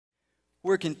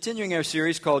We're continuing our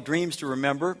series called Dreams to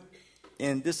Remember,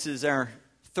 and this is our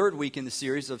third week in the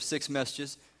series of 6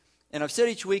 messages. And I've said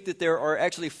each week that there are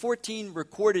actually 14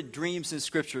 recorded dreams in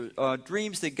Scripture,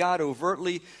 dreams that God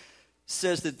overtly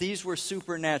says that these were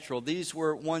supernatural. These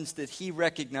were ones that He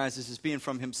recognizes as being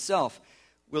from Himself.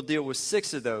 We'll deal with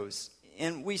 6 of those.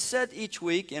 And we said each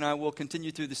week, and I will continue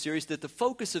through the series, that the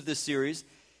focus of this series,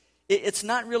 it's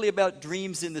not really about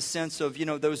dreams in the sense of,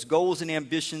 those goals and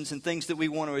ambitions and things that we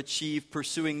want to achieve,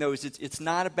 pursuing those. It's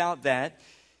not about that.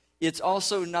 It's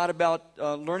also not about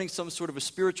learning some sort of a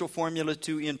spiritual formula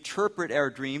to interpret our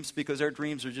dreams, because our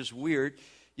dreams are just weird.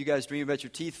 You guys dream about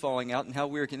your teeth falling out, and how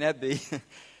weird can that be?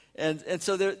 and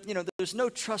so there's no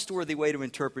trustworthy way to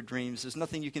interpret dreams. There's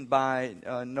nothing you can buy,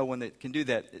 no one that can do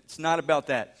that. It's not about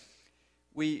that.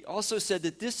 We also said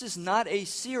that this is not a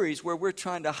series where we're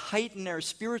trying to heighten our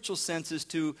spiritual senses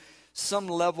to some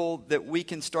level that we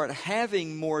can start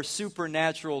having more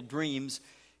supernatural dreams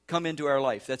come into our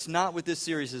life. That's not what this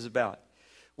series is about.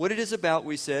 What it is about,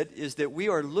 we said, is that we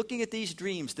are looking at these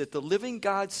dreams that the living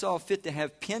God saw fit to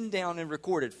have pinned down and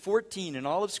recorded, 14 in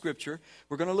all of Scripture.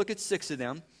 We're going to look at 6 of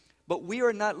them. But we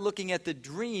are not looking at the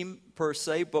dream per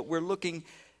se, but we're looking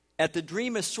at the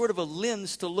dream as sort of a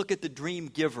lens to look at the dream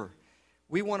giver.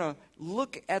 We want to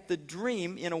look at the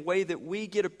dream in a way that we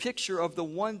get a picture of the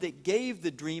one that gave the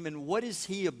dream and what is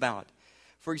he about.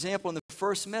 For example, in the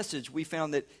first message, we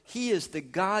found that he is the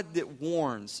God that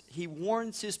warns. He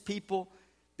warns his people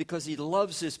because he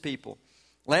loves his people.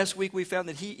 Last week, we found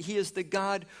that he is the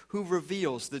God who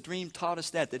reveals. The dream taught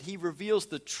us that he reveals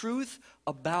the truth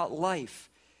about life.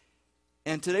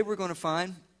 And today we're going to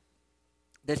find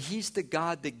that he's the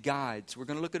God that guides. We're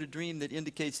going to look at a dream that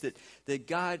indicates that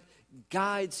God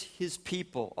guides his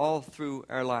people all through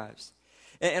our lives.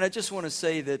 And I just want to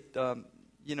say that,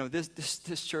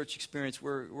 this church experience,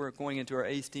 we're going into our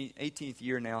 18th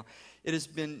year now. It has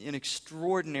been an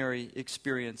extraordinary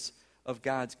experience of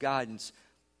God's guidance.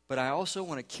 But I also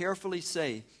want to carefully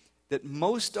say that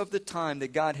most of the time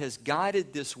that God has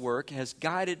guided this work, has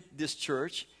guided this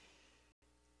church,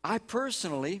 I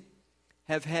personally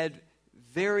have had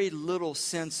very little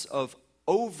sense of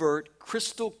overt,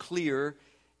 crystal clear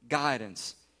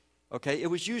guidance. Okay, it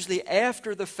was usually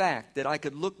after the fact that I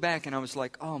could look back and I was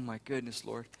like, oh my goodness,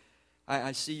 Lord,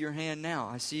 I see your hand now.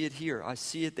 I see it here. I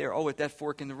see it there. Oh, at that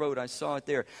fork in the road, I saw it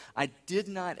there. I did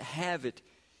not have it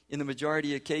in the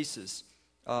majority of cases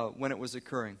when it was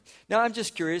occurring. Now, I'm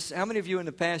just curious, how many of you in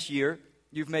the past year,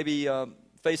 you've maybe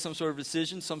faced some sort of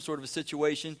decision, some sort of a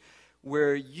situation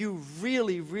where you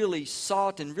really, really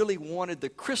sought and really wanted the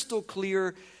crystal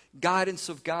clear guidance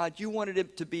of God? You wanted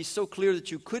it to be so clear that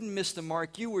you couldn't miss the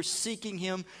mark. You were seeking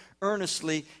him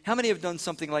earnestly. How many have done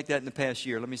something like that in the past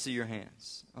year? Let me see your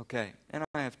hands. Okay, and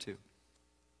I have too.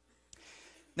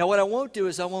 Now, what I won't do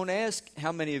is I won't ask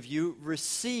how many of you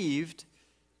received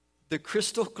the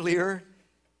crystal clear,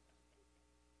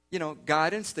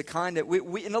 guidance, the kind that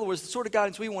we in other words, the sort of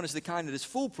guidance we want is the kind that is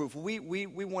foolproof. We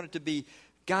want it to be,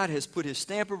 God has put his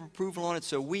stamp of approval on it,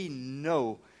 so we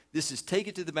know this is take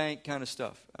it to the bank kind of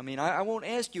stuff. I mean, I won't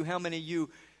ask you how many of you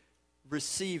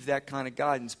receive that kind of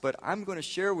guidance, but I'm going to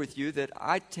share with you that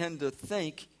I tend to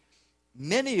think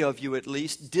many of you at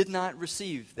least did not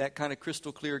receive that kind of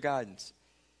crystal clear guidance.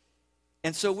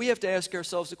 And so we have to ask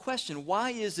ourselves the question,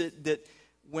 why is it that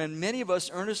when many of us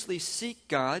earnestly seek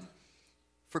God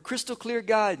for crystal clear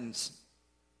guidance,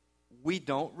 we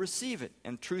don't receive it?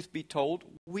 And truth be told,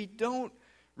 we don't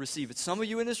receive it. Some of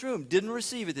you in this room didn't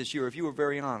receive it this year, if you were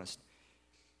very honest.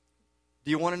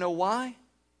 Do you want to know why?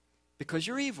 Because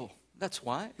you're evil. That's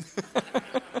why.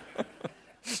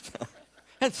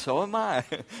 And so am I.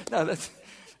 No,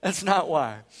 that's not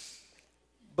why.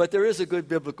 But there is a good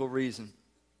biblical reason.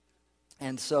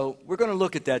 And so we're going to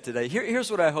look at that today. Here's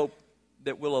what I hope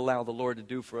that we'll allow the Lord to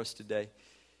do for us today,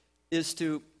 is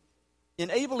to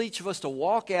enable each of us to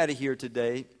walk out of here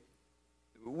today,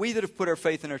 we that have put our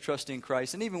faith and our trust in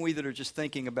Christ, and even we that are just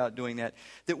thinking about doing that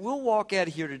we'll walk out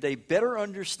of here today better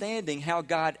understanding how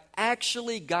God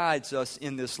actually guides us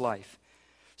in this life.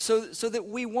 So that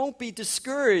we won't be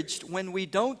discouraged when we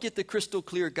don't get the crystal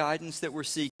clear guidance that we're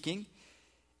seeking,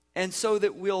 and so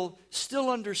that we'll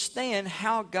still understand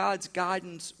how God's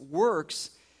guidance works,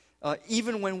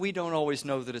 even when we don't always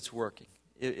know that it's working,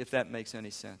 if that makes any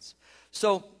sense.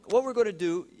 So what we're going to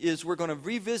do is we're going to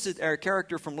revisit our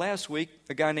character from last week,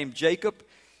 a guy named Jacob.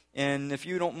 And if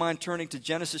you don't mind turning to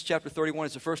Genesis chapter 31,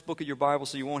 it's the first book of your Bible,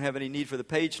 so you won't have any need for the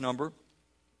page number.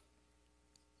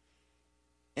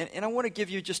 And I want to give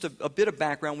you just a bit of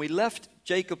background. We left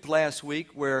Jacob last week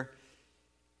where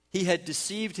he had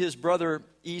deceived his brother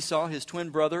Esau, his twin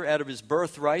brother, out of his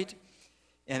birthright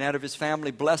and out of his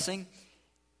family blessing.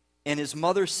 And his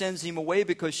mother sends him away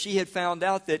because she had found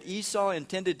out that Esau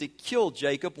intended to kill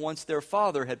Jacob once their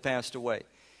father had passed away.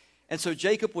 And so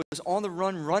Jacob was on the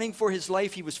run, running for his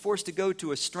life. He was forced to go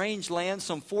to a strange land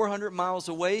some 400 miles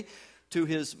away to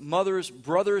his mother's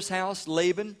brother's house,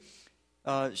 Laban.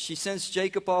 She sends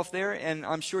Jacob off there, and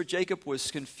I'm sure Jacob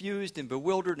was confused and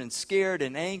bewildered and scared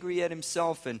and angry at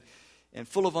himself and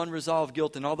full of unresolved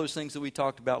guilt and all those things that we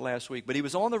talked about last week. But he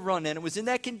was on the run, and it was in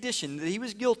that condition that he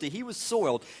was guilty. He was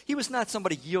soiled. He was not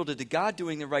somebody yielded to God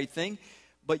doing the right thing,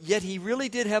 but yet he really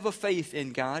did have a faith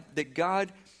in God, that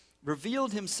God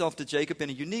revealed himself to Jacob in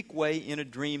a unique way in a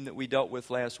dream that we dealt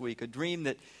with last week, a dream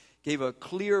that gave a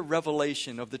clear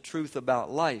revelation of the truth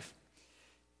about life.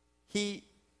 He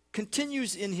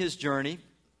continues in his journey,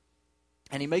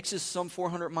 and he makes this some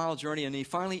 400-mile journey, and he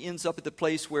finally ends up at the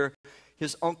place where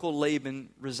his uncle Laban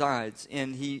resides.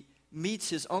 And he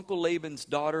meets his uncle Laban's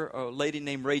daughter, a lady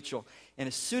named Rachel. And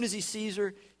as soon as he sees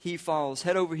her, he falls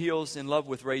head over heels in love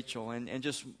with Rachel and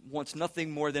just wants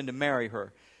nothing more than to marry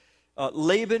her.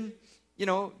 Laban,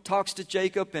 talks to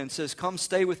Jacob and says, come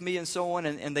stay with me and so on.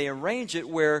 And they arrange it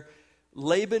where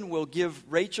Laban will give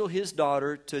Rachel, his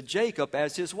daughter, to Jacob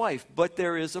as his wife. But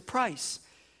there is a price.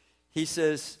 He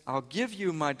says, I'll give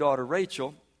you my daughter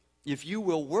Rachel if you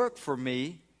will work for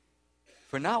me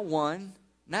for not 1,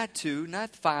 not 2, not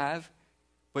 5,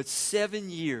 but 7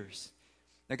 years.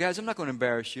 Now, guys, I'm not going to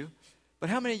embarrass you, but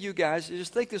how many of you guys,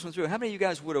 just think this one through, how many of you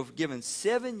guys would have given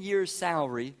 7 years'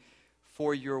 salary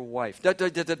for your wife? Don't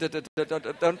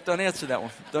answer that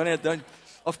one. Don't.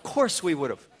 Of course we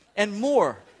would have, and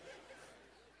more.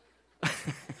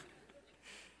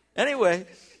 Anyway,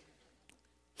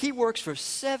 he works for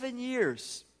 7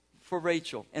 years for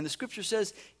Rachel, and the scripture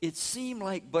says it seemed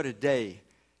like but a day,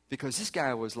 because this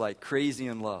guy was like crazy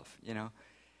in love,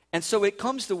 And so it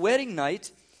comes to wedding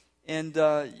night, and,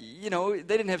 they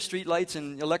didn't have street lights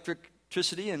and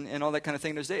electricity and all that kind of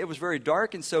thing those days. It was very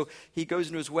dark, and so he goes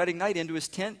into his wedding night, into his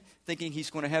tent, thinking he's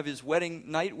going to have his wedding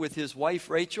night with his wife,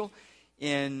 Rachel.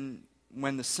 And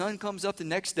when the sun comes up the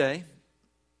next day,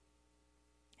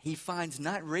 he finds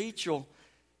not Rachel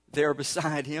there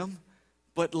beside him,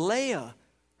 but Leah,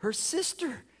 her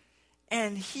sister.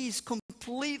 And he's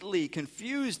completely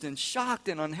confused and shocked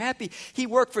and unhappy. He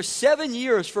worked for 7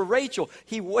 years for Rachel.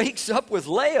 He wakes up with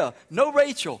Leah, no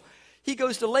Rachel. He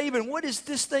goes to Laban, what is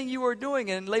this thing you are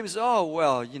doing? And Laban says, oh,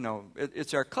 well,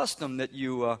 it's our custom that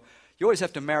you always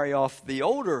have to marry off the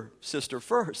older sister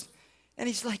first. And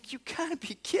he's like, you gotta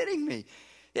be kidding me.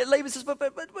 And Laban says, but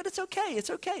it's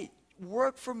okay.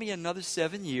 Work for me another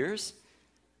 7 years,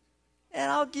 and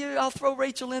I'll throw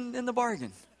Rachel in the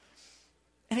bargain.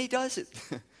 And he does it.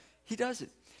 He does it.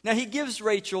 Now, he gives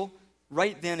Rachel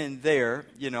right then and there,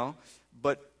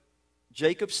 but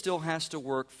Jacob still has to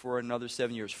work for another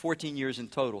 7 years, 14 years in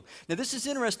total. Now, this is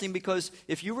interesting because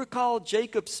if you recall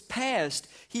Jacob's past,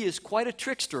 he is quite a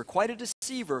trickster, quite a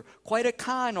deceiver, quite a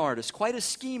con artist, quite a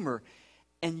schemer.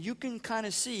 And you can kind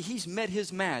of see he's met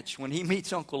his match when he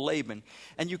meets Uncle Laban.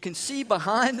 And you can see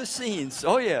behind the scenes,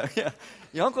 oh yeah.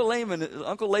 Uncle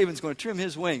Laban's going to trim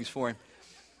his wings for him.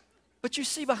 But you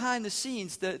see behind the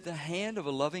scenes the hand of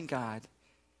a loving God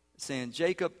saying,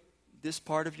 Jacob, this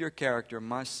part of your character,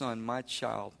 my son, my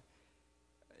child,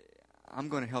 I'm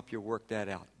going to help you work that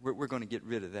out. We're going to get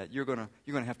rid of that. You're going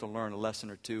to have to learn a lesson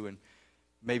or two and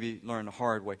maybe learn the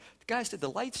hard way. The guy said,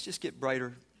 the lights just get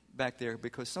brighter back there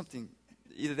because something,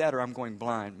 either that or I'm going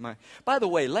blind. By the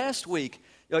way, last week,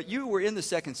 you were in the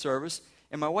second service,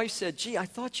 and my wife said, gee, I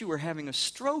thought you were having a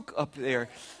stroke up there.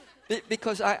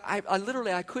 Because I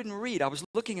literally, I couldn't read. I was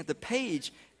looking at the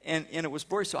page, and it was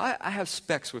blurry. So I have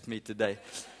specs with me today.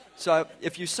 So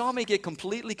if you saw me get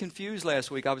completely confused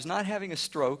last week, I was not having a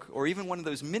stroke or even one of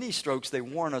those mini strokes they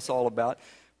warn us all about,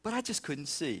 but I just couldn't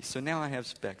see. So now I have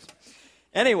specs.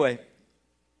 Anyway,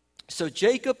 so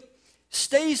Jacob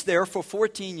stays there for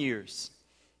 14 years.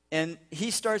 And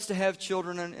he starts to have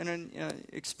children in an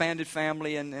expanded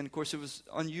family. And, of course, it was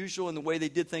unusual in the way they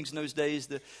did things in those days.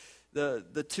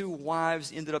 The two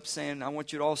wives ended up saying, I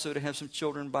want you also to have some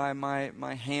children by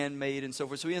my handmaid and so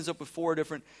forth. So he ends up with 4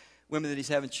 different women that he's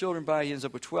having children by. He ends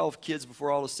up with 12 kids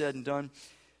before all is said and done.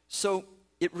 So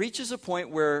it reaches a point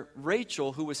where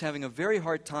Rachel, who was having a very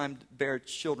hard time to bear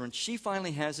children, she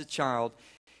finally has a child.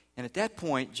 And at that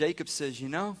point, Jacob says,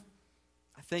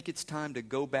 I think it's time to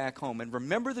go back home. And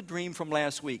remember the dream from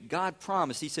last week. God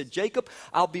promised. He said, Jacob,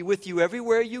 I'll be with you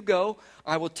everywhere you go.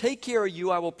 I will take care of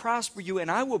you. I will prosper you,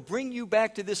 and I will bring you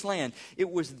back to this land.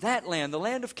 It was that land, the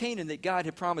land of Canaan, that God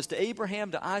had promised to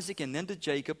Abraham, to Isaac, and then to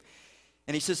Jacob.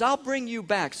 And he says, I'll bring you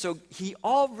back. So he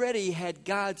already had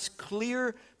God's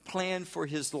clear plan for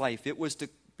his life. It was to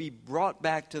be brought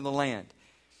back to the land.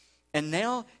 And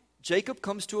now Jacob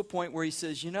comes to a point where he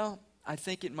says, I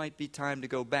think it might be time to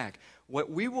go back. What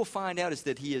we will find out is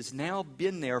that he has now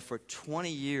been there for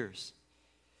 20 years.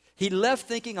 He left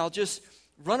thinking, I'll just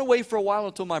run away for a while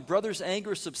until my brother's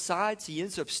anger subsides. He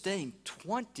ends up staying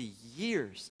 20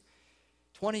 years.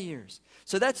 20 years.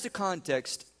 So that's the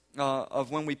context of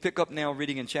when we pick up now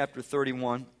reading in chapter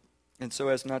 31. And so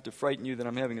as not to frighten you that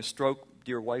I'm having a stroke,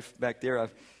 dear wife back there,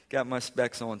 I've got my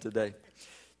specs on today.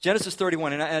 Genesis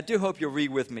 31, and I do hope you'll read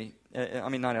with me. I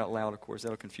mean, not out loud, of course.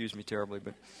 That'll confuse me terribly,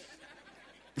 but...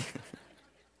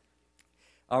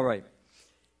 All right.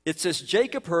 It says,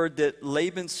 Jacob heard that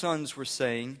Laban's sons were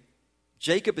saying,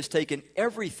 Jacob has taken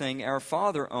everything our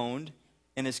father owned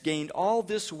and has gained all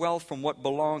this wealth from what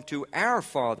belonged to our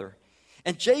father.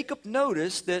 And Jacob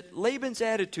noticed that Laban's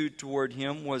attitude toward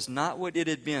him was not what it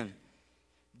had been.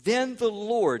 Then the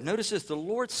Lord, notice this, the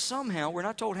Lord somehow, we're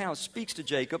not told how, speaks to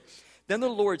Jacob. Then the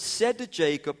Lord said to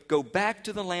Jacob, go back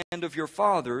to the land of your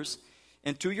fathers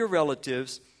and to your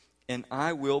relatives, and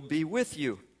I will be with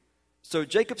you. So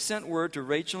Jacob sent word to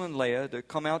Rachel and Leah to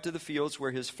come out to the fields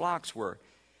where his flocks were.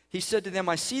 He said to them,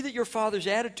 I see that your father's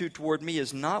attitude toward me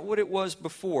is not what it was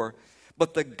before,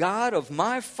 but the God of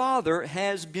my father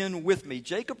has been with me.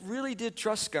 Jacob really did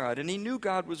trust God, and he knew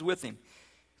God was with him.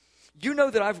 You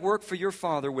know that I've worked for your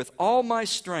father with all my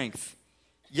strength,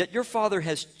 yet your father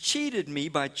has cheated me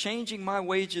by changing my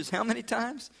wages how many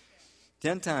times?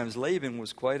 10 times. Laban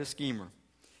was quite a schemer.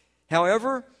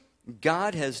 However,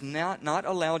 God has not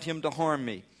allowed him to harm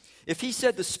me. If he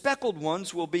said the speckled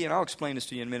ones will be, and I'll explain this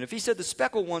to you in a minute, if he said the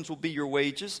speckled ones will be your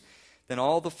wages, then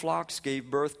all the flocks gave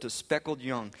birth to speckled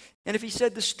young. And if he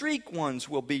said the streaked ones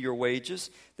will be your wages,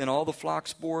 then all the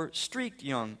flocks bore streaked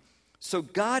young. So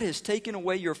God has taken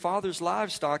away your father's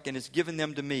livestock and has given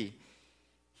them to me.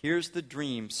 Here's the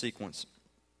dream sequence.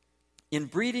 In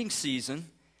breeding season,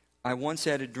 I once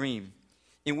had a dream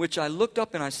in which I looked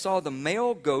up and I saw the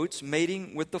male goats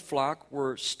mating with the flock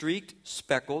were streaked,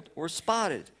 speckled, or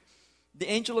spotted. The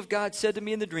angel of God said to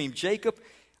me in the dream, Jacob,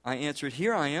 I answered,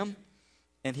 here I am.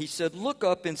 And he said, look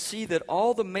up and see that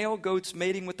all the male goats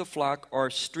mating with the flock are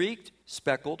streaked,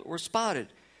 speckled, or spotted.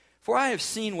 For I have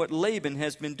seen what Laban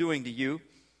has been doing to you.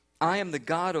 I am the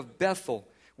God of Bethel,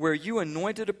 where you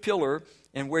anointed a pillar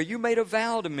and where you made a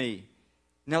vow to me.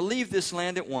 Now leave this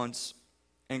land at once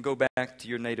and go back to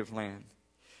your native land.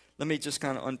 Let me just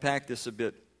kind of unpack this a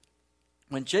bit.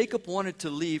 When Jacob wanted to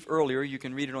leave earlier, you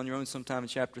can read it on your own sometime in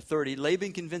chapter 30,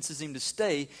 Laban convinces him to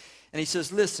stay, and he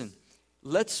says, listen,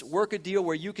 let's work a deal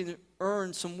where you can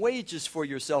earn some wages for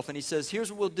yourself. And he says,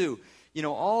 here's what we'll do.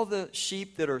 All the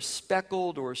sheep that are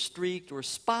speckled or streaked or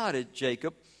spotted,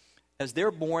 Jacob, as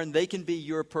they're born, they can be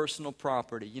your personal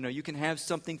property. You can have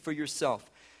something for yourself.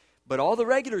 But all the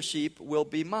regular sheep will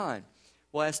be mine.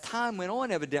 Well, as time went on,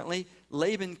 evidently,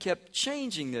 Laban kept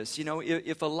changing this.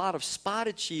 If a lot of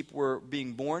spotted sheep were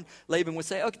being born, Laban would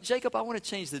say, okay, Jacob, I want to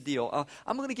change the deal.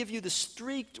 I'm going to give you the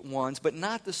streaked ones, but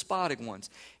not the spotted ones.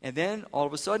 And then, all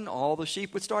of a sudden, all the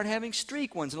sheep would start having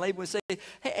streaked ones. And Laban would say,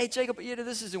 hey Jacob,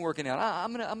 this isn't working out.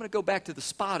 I'm going to go back to the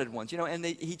spotted ones. And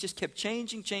he just kept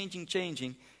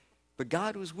changing. But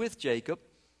God was with Jacob.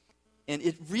 And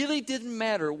it really didn't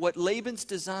matter what Laban's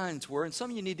designs were. And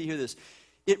some of you need to hear this.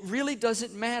 It really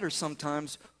doesn't matter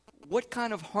sometimes what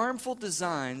kind of harmful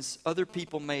designs other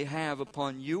people may have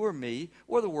upon you or me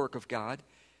or the work of God.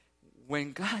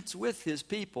 When God's with his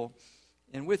people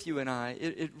and with you and I,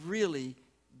 it really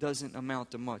doesn't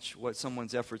amount to much what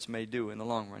someone's efforts may do in the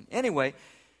long run. Anyway,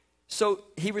 so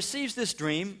he receives this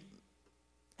dream,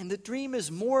 and the dream is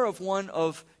more of one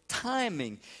of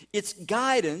timing. It's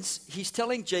guidance. He's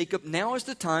telling Jacob, now is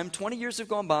the time. 20 years have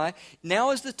gone by.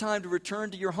 Now is the time to return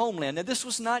to your homeland. Now, this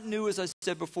was not new, as I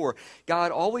said before.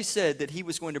 God always said that he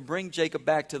was going to bring Jacob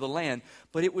back to the land,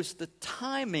 but it was the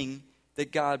timing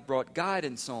that God brought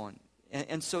guidance on.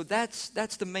 And so that's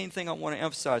the main thing I want to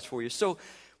emphasize for you. So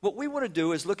what we want to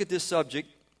do is look at this subject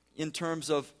in terms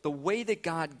of the way that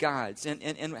God guides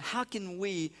and how can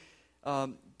we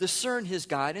discern his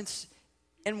guidance.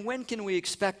 And when can we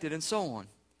expect it, and so on?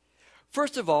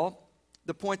 First of all,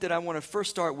 the point that I want to first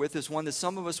start with is one that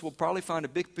some of us will probably find a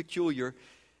bit peculiar.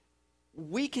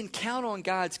 We can count on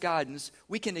God's guidance.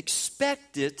 We can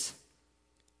expect it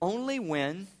only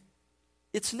when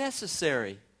it's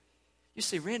necessary. You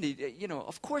say, Randy,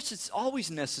 of course it's always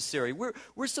necessary.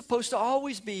 We're supposed to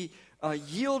always be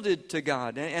yielded to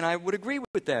God, and I would agree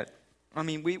with that. I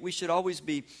mean, we should always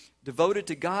be devoted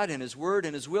to God and his word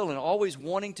and his will and always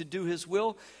wanting to do his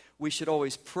will. We should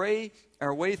always pray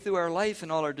our way through our life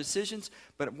and all our decisions.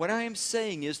 But what I am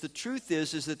saying is, the truth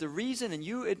is that the reason, and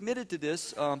you admitted to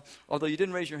this, although you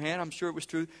didn't raise your hand, I'm sure it was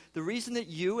true, the reason that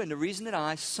you and the reason that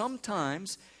I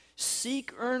sometimes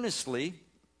seek earnestly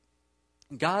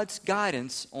God's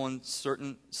guidance on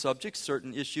certain subjects,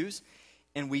 certain issues,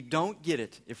 and we don't get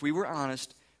it. If we were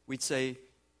honest, we'd say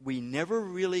we never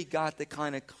really got the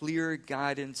kind of clear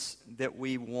guidance that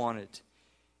we wanted.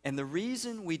 And the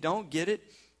reason we don't get it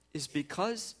is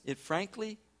because it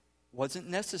frankly wasn't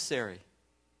necessary.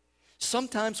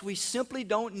 Sometimes we simply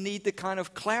don't need the kind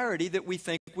of clarity that we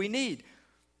think we need.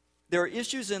 There are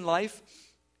issues in life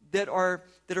that are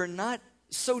not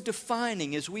so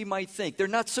defining as we might think. They're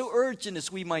not so urgent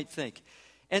as we might think.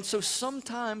 And so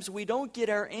sometimes we don't get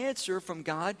our answer from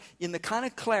God in the kind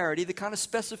of clarity, the kind of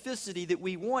specificity that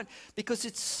we want, because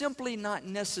it's simply not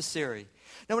necessary.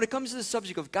 Now, when it comes to the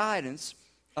subject of guidance,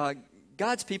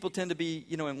 God's people tend to be,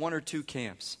 in one or two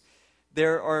camps.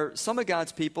 There are some of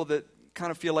God's people that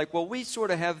kind of feel like, well, we sort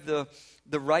of have the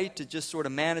right to just sort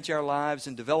of manage our lives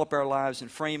and develop our lives and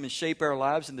frame and shape our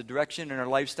lives in the direction and our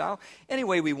lifestyle any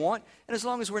way we want. And as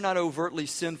long as we're not overtly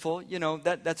sinful,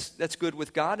 that's good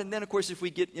with God. And then, of course, if we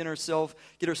get ourselves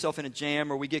in a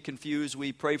jam or we get confused,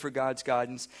 we pray for God's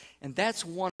guidance. And that's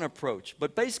one approach.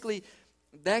 But basically,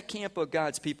 that camp of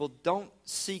God's people don't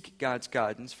seek God's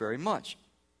guidance very much.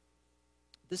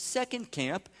 The second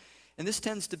camp, and this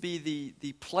tends to be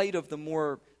the plight of the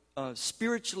more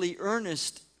spiritually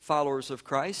earnest followers of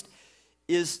Christ,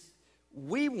 is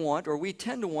we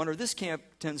tend to want, or this camp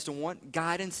tends to want,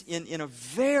 guidance in a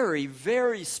very,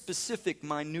 very specific,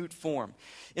 minute form.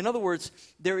 In other words,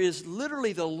 there is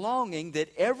literally the longing that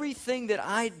everything that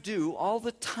I do all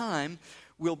the time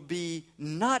will be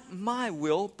not my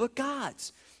will, but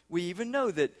God's. We even know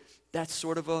that that's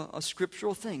sort of a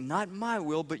scriptural thing. Not my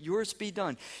will, but yours be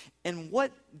done. And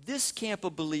what this camp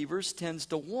of believers tends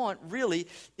to want really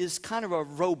is kind of a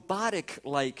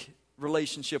robotic-like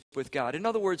relationship with God. In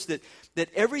other words, that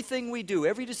everything we do,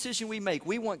 every decision we make,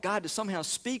 we want God to somehow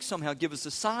speak, somehow give us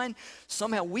a sign.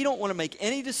 Somehow we don't want to make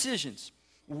any decisions.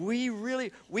 We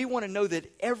want to know that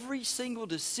every single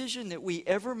decision that we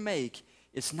ever make,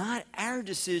 it's not our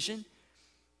decision.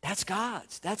 That's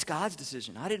God's. That's God's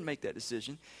decision. I didn't make that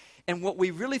decision. And what we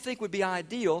really think would be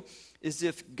ideal is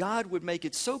if God would make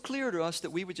it so clear to us that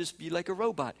we would just be like a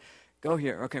robot. Go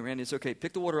here. Okay, Randy, it's okay.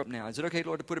 Pick the water up now. Is it okay,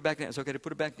 Lord, to put it back down? It's okay to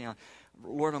put it back down.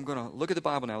 Lord, I'm going to look at the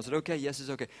Bible now. Is it okay? Yes, it's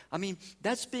okay. I mean,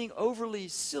 that's being overly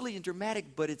silly and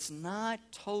dramatic, but it's not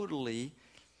totally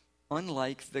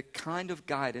unlike the kind of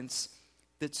guidance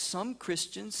that some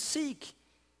Christians seek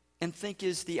and think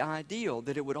is the ideal,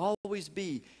 that it would always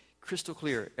be crystal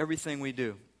clear, everything we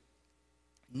do.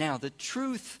 Now, the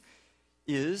truth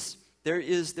is there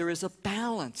is a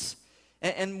balance.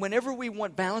 And whenever we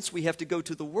want balance, we have to go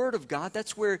to the Word of God.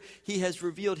 That's where He has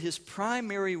revealed His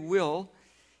primary will.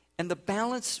 And the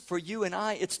balance for you and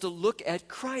I, it's to look at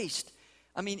Christ.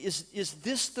 I mean, is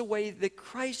this the way that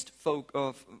Christ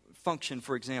functioned,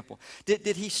 for example?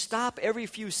 Did He stop every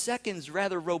few seconds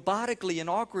rather robotically and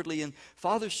awkwardly and,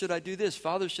 Father, should I do this?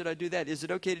 Father, should I do that? Is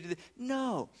it okay to do that?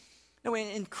 No. No,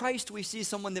 in Christ we see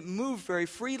someone that moved very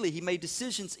freely. He made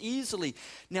decisions easily.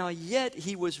 Now, yet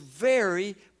He was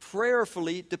very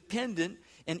prayerfully dependent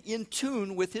and in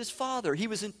tune with His Father. He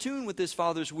was in tune with His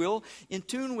Father's will, in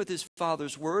tune with His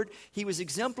Father's Word. He was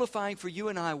exemplifying for you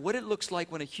and I what it looks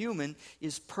like when a human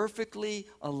is perfectly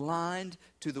aligned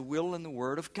to the will and the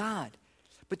Word of God.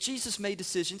 But Jesus made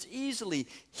decisions easily.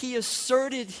 He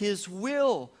asserted His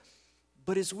will,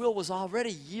 but His will was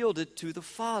already yielded to the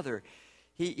Father.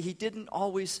 He didn't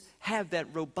always have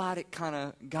that robotic kind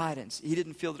of guidance. He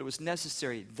didn't feel that it was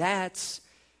necessary. That's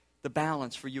the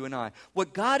balance for you and I.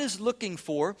 What God is looking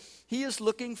for, He is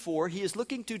looking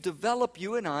to develop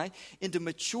you and I into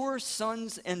mature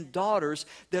sons and daughters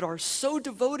that are so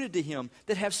devoted to Him,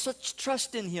 that have such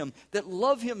trust in Him, that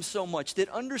love Him so much, that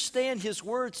understand His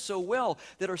words so well,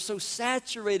 that are so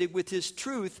saturated with His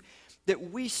truth, that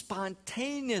we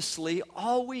spontaneously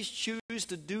always choose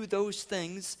to do those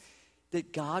things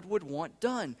that God would want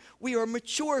done. We are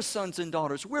mature sons and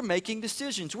daughters. We're making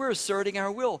decisions. We're asserting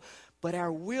our will. But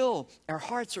our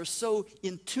hearts are so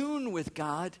in tune with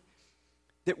God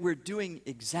that we're doing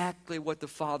exactly what the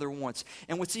Father wants.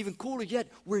 And what's even cooler yet,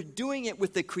 we're doing it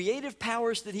with the creative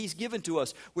powers that He's given to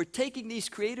us. We're taking these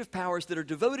creative powers that are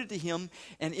devoted to Him,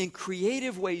 and in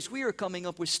creative ways we are coming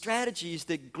up with strategies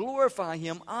that glorify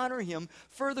Him, honor Him,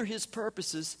 further His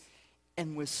purposes,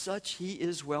 and with such He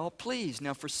is well pleased.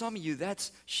 Now, for some of you,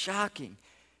 that's shocking.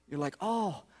 You're like,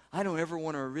 oh, I don't ever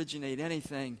want to originate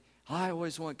anything. I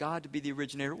always want God to be the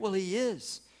originator. Well, He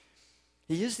is.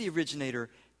 He is the originator.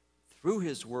 through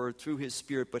His Word, through His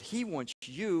Spirit. But He wants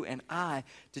you and I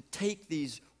to take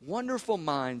these wonderful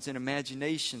minds and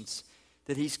imaginations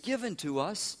that He's given to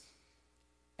us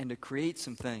and to create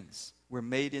some things. We're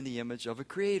made in the image of a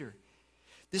Creator.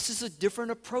 This is a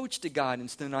different approach to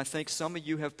guidance than I think some of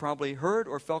you have probably heard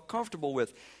or felt comfortable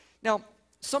with. Now,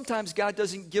 sometimes God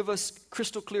doesn't give us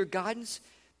crystal clear guidance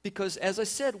because, as I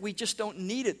said, we just don't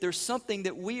need it. There's something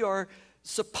that we are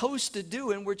supposed to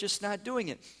do and we're just not doing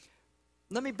it.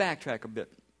 Let me backtrack a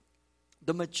bit.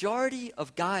 The majority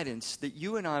of guidance that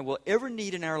you and I will ever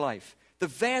need in our life, the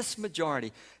vast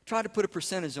majority, try to put a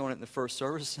percentage on it in the first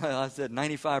service. I said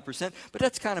 95%, but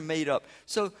that's kind of made up.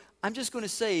 So I'm just going to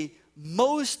say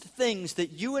most things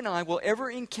that you and I will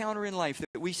ever encounter in life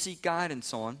that we seek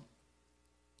guidance on,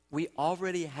 we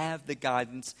already have the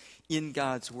guidance in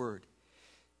God's Word.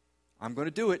 I'm going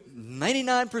to do it.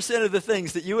 99% of the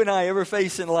things that you and I ever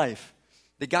face in life,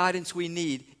 the guidance we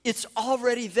need, it's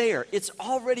already there. It's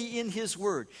already in His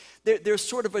Word. There's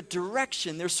sort of a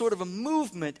direction, there's sort of a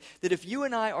movement that if you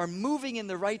and I are moving in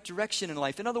the right direction in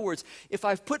life, in other words, if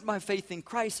I've put my faith in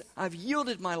Christ, I've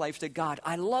yielded my life to God,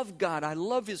 I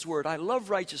love His Word, I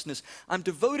love righteousness, I'm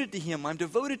devoted to Him, I'm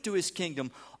devoted to His kingdom.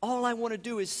 All I want to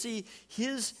do is see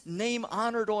His name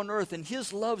honored on earth and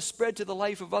His love spread to the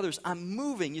life of others. I'm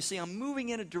moving, you see, I'm moving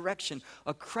in a direction,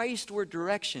 a Christward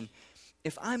direction.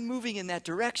 If I'm moving in that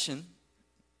direction,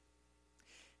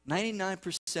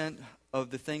 99% of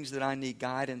the things that I need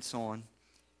guidance on,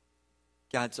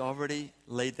 God's already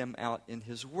laid them out in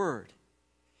His Word.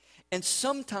 And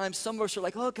sometimes some of us are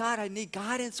like, oh God, I need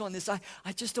guidance on this. I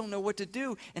just don't know what to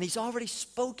do. And He's already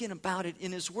spoken about it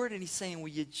in His Word. And He's saying, will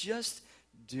you just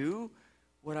do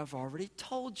what I've already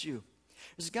told you?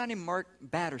 There's a guy named Mark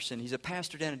Batterson. He's a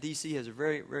pastor down in D.C. He has a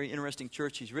very, very interesting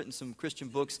church. He's written some Christian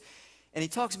books. And he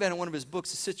talks about in one of his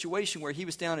books a situation where he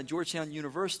was down at Georgetown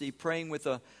University praying with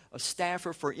a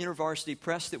staffer for InterVarsity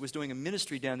Press that was doing a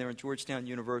ministry down there in Georgetown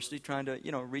University, trying to,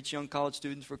 reach young college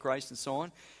students for Christ and so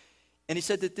on. And he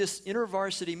said that this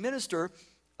InterVarsity minister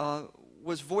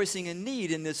was voicing a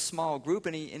need in this small group.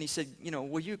 And he said,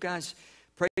 will you guys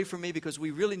pray for me because we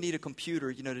really need a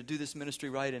computer, to do this ministry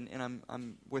right, and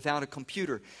I'm without a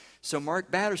computer. So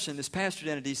Mark Batterson, this pastor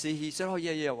down in D.C., he said, oh,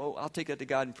 yeah, well, I'll take that to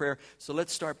God in prayer, so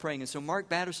let's start praying. And so Mark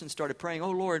Batterson started praying,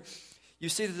 oh, Lord, you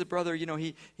see that the brother,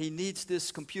 he needs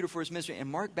this computer for his ministry. And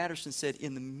Mark Batterson said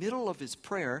in the middle of his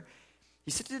prayer,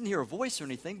 he said he didn't hear a voice or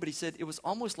anything, but he said it was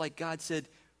almost like God said,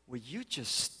 will you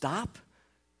just stop?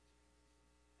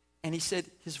 And he said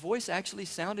his voice actually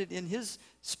sounded in his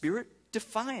spirit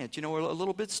defiant, a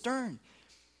little bit stern.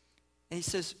 And he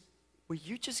says, will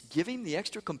you just give him the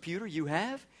extra computer you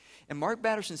have? And Mark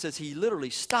Batterson says he literally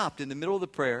stopped in the middle of the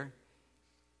prayer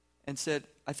and said,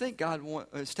 I think God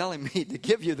is telling me to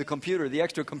give you the computer, the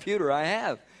extra computer I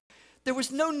have. There was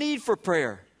no need for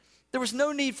prayer. There was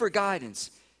no need for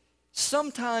guidance.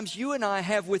 Sometimes you and I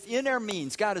have within our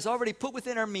means, God has already put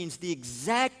within our means the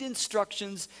exact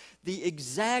instructions, the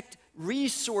exact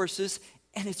resources,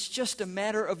 and it's just a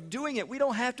matter of doing it. We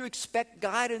don't have to expect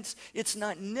guidance. It's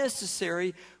not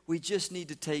necessary. We just need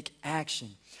to take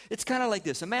action. It's kind of like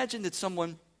this. Imagine that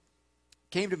someone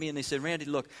came to me and they said, Randy,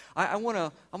 look, I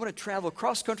want to travel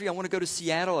cross country. I want to go to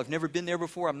Seattle. I've never been there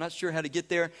before. I'm not sure how to get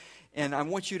there, and I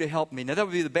want you to help me. Now, that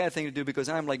would be the bad thing to do because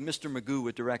I'm like Mr. Magoo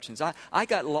with directions. I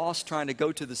got lost trying to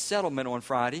go to the settlement on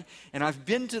Friday, and I've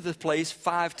been to the place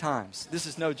 5 times. This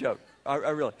is no joke. I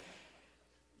really.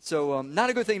 So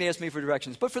not a good thing to ask me for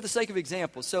directions, but for the sake of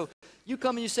example. So you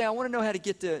come and you say, I want to know how to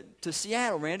get to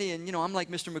Seattle, Randy. And, I'm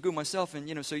like Mr. Magoo myself,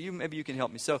 and, so maybe you can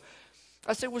help me. So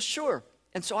I say, well, sure.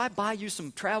 And so I buy you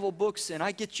some travel books, and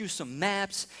I get you some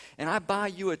maps, and I buy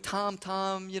you a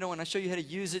TomTom, and I show you how to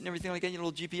use it and everything like that, your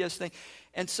little GPS thing.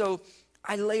 And so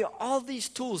I lay all these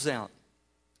tools out,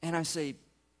 and I say,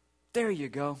 there you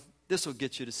go. This will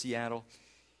get you to Seattle.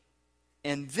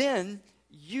 And then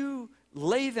you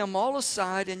lay them all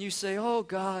aside and you say, oh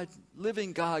God,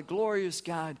 living God, glorious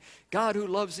God, God who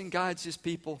loves and guides His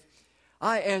people,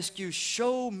 I ask you,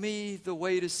 show me the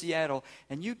way to Seattle.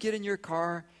 And you get in your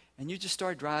car and you just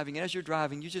start driving. And as you're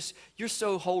driving, you're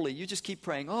so holy. You just keep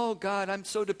praying, oh God, I'm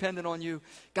so dependent on you.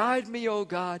 Guide me, oh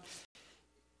God.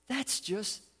 That's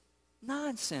just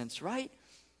nonsense, right?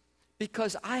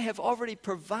 Because I have already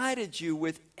provided you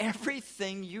with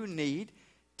everything you need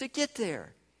to get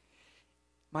there.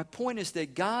 My point is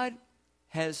that God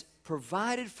has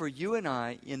provided for you and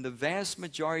I in the vast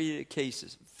majority of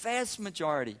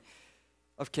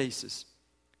cases,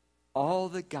 all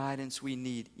the guidance we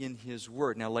need in His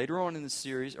Word. Now, later on in the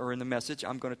series, or in the message,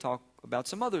 I'm going to talk about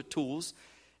some other tools,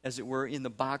 as it were, in the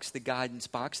box, the guidance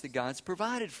box that God's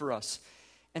provided for us.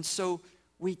 And so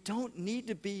we don't need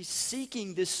to be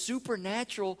seeking this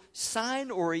supernatural,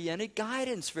 sign-oriented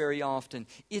guidance very often.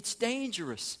 It's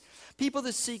dangerous. People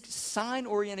that seek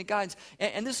sign-oriented guidance,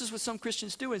 and this is what some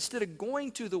Christians do, instead of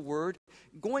going to the Word,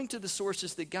 going to the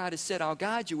sources that God has said, I'll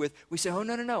guide you with, we say, oh,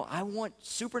 no, I want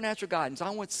supernatural guidance,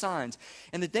 I want signs.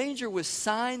 And the danger with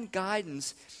sign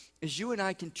guidance is you and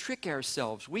I can trick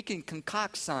ourselves. We can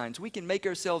concoct signs. We can make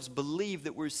ourselves believe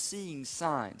that we're seeing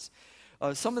signs.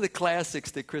 Some of the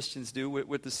classics that Christians do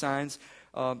with the signs,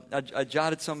 I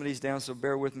jotted some of these down, so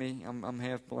bear with me. I'm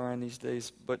half blind these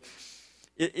days, but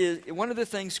one of the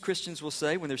things Christians will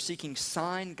say when they're seeking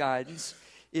sign guidance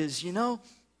is,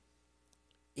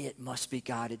 it must be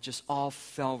God. It just all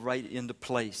fell right into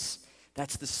place.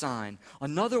 That's the sign.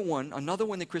 Another one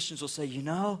that Christians will say,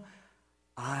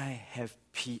 I had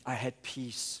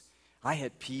peace. I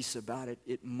had peace about it.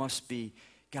 It must be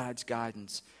God's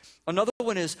guidance. Another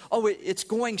one is, it's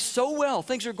going so well.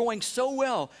 Things are going so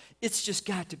well. It's just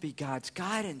got to be God's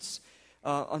guidance.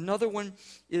 Another one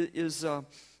is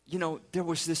there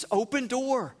was this open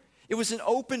door. It was an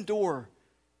open door.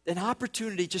 An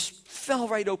opportunity just fell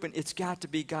right open. It's got to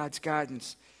be God's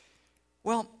guidance.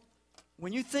 Well,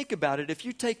 when you think about it, if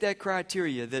you take that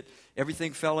criteria that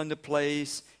everything fell into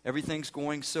place, everything's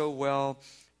going so well,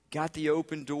 got the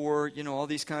open door, all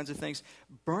these kinds of things.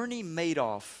 Bernie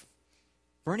Madoff,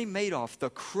 the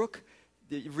crook,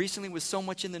 recently was so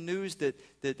much in the news that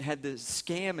had the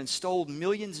scam and stole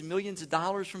millions and millions of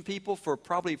dollars from people for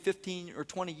probably 15 or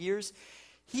 20 years.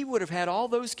 He would have had all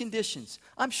those conditions.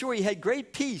 I'm sure he had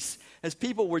great peace as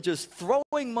people were just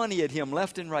throwing money at him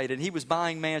left and right, and he was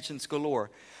buying mansions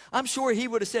galore. I'm sure he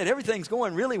would have said, everything's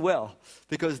going really well,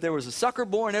 because there was a sucker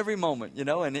born every moment,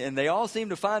 and they all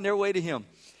seemed to find their way to him.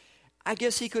 I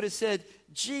guess he could have said,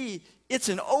 gee, it's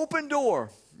an open door.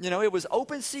 It was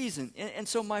open season. And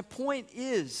so my point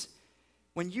is,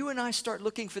 when you and I start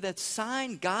looking for that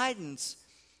sign guidance,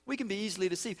 we can be easily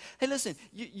deceived. Hey, listen,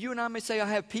 you and I may say, I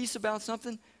have peace about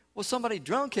something. Well, somebody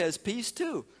drunk has peace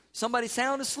too. Somebody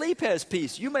sound asleep has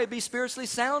peace. You may be spiritually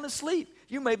sound asleep.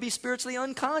 You may be spiritually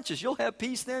unconscious. You'll have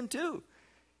peace then too.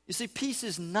 You see, peace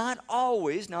is not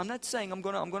always, now I'm not saying I'm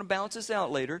going to balance this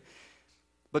out later,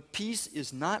 but peace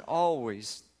is not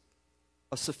always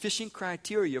a sufficient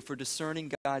criteria for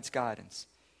discerning God's guidance.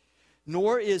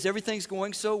 Nor is everything's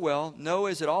going so well, nor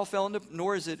is it all fell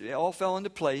into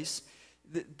place.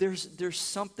 There's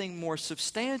something more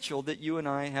substantial that you and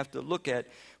I have to look at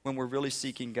when we're really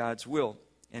seeking God's will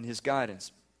and His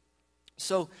guidance.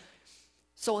 So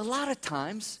a lot of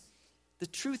times, the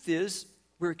truth is,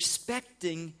 we're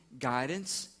expecting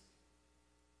guidance,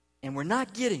 and we're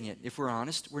not getting it, if we're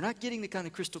honest. We're not getting the kind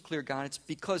of crystal clear guidance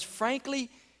because, frankly,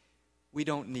 we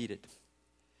don't need it.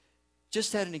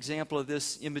 Just had an example of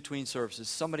this in between services.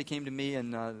 Somebody came to me,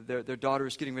 and their daughter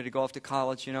is getting ready to go off to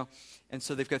college, and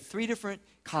so they've got 3 different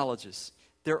colleges.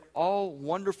 They're all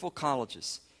wonderful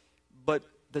colleges, but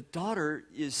the daughter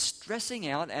is stressing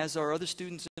out, as are other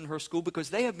students in her school, because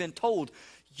they have been told,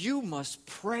 you must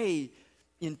pray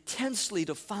intensely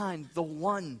to find the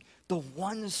one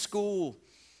school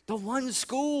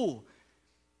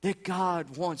that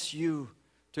God wants you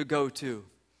to go to.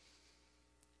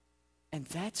 And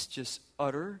that's just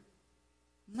utter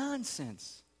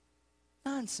nonsense.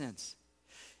 Nonsense.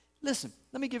 Listen,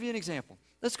 let me give you an example.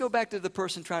 Let's go back to the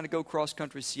person trying to go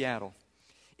cross-country Seattle.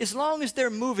 As long as they're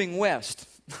moving west,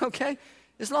 okay?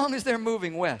 As long as they're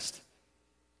moving west.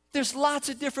 There's lots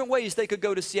of different ways they could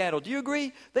go to Seattle. Do you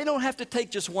agree? They don't have to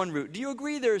take just one route. Do you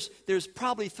agree there's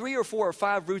probably 3 or 4 or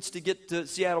 5 routes to get to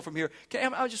Seattle from here? Okay,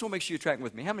 I just want to make sure you're tracking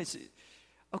with me. How many?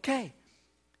 Okay.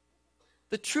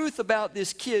 The truth about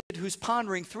this kid who's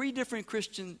pondering 3 different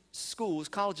Christian schools,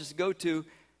 colleges to go to,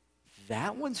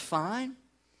 that one's fine.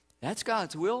 That's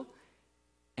God's will.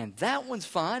 And that one's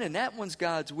fine, and that one's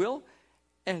God's will.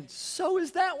 And so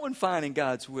is that one fine in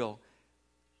God's will.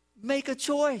 Make a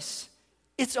choice.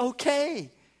 It's okay.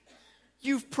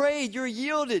 You've prayed, you're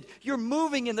yielded, you're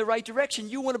moving in the right direction.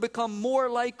 You want to become more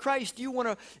like Christ. You want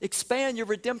to expand your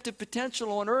redemptive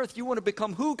potential on earth. You want to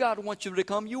become who God wants you to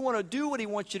become. You want to do what He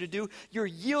wants you to do. You're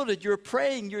yielded, you're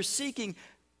praying, you're seeking.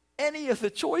 Any of the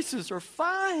choices are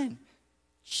fine.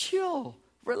 Chill,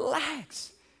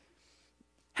 relax.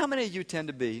 How many of you tend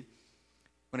to be,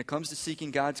 when it comes to seeking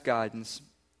God's guidance,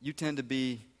 you tend to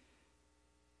be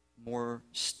more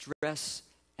stress,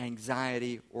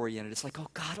 anxiety oriented? It's like, oh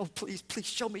God, oh please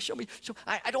show me.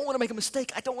 I don't want to make a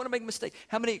mistake.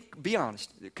 How many, be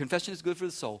honest, confession is good for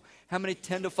the soul. How many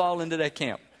tend to fall into that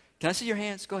camp? Can I see your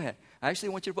hands? Go ahead. I actually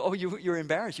want you to, you're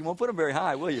embarrassed. You won't put them very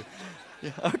high, will you?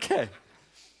 Yeah, okay.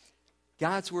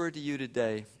 God's word to you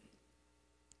today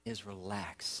is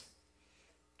relax.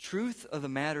 truth of the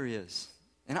matter is,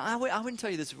 and I wouldn't tell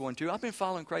you this if it wasn't true. I've been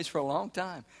following Christ for a long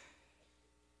time.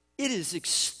 It is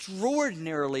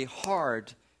extraordinarily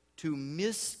hard to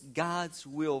miss God's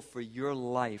will for your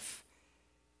life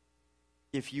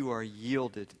if you are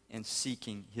yielded and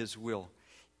seeking His will.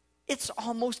 It's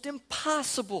almost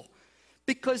impossible,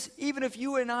 because even if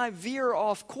you and I veer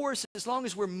off course, as long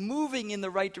as we're moving in the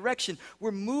right direction,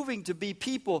 we're moving to be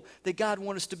people that God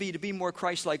wants us to be more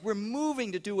Christ-like. We're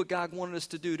moving to do what God wanted us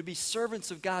to do, to be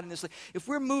servants of God in this life. If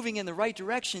we're moving in the right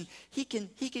direction, He can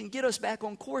get us back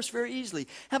on course very easily.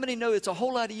 How many know it's a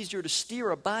whole lot easier to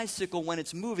steer a bicycle when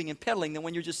it's moving and pedaling than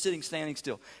when you're just sitting, standing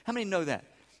still? How many know that?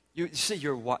 You see,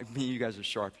 you guys are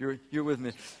sharp. You're with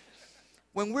me.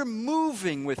 When we're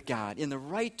moving with God in the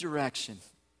right direction,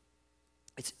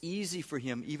 it's easy for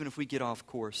Him, even if we get off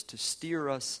course, to steer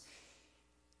us.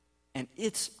 And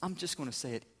I'm just going to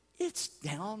say it, it's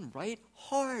downright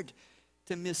hard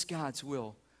to miss God's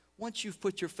will. Once you've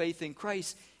put your faith in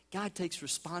Christ, God takes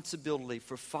responsibility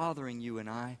for fathering you and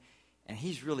I, and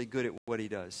He's really good at what He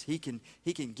does. He can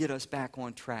get us back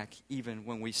on track even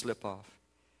when we slip off.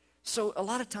 So a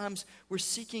lot of times we're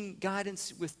seeking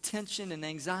guidance with tension and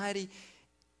anxiety,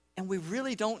 and we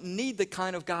really don't need the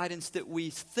kind of guidance that we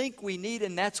think we need,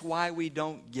 and that's why we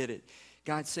don't get it.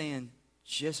 God's saying,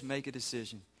 just make a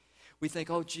decision. We think,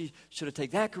 oh, gee, should I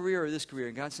take that career or this career?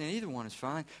 And God's saying, either one is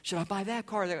fine. Should I buy that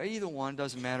car? Either one,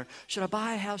 doesn't matter. Should I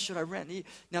buy a house? Should I rent?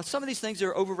 Now, some of these things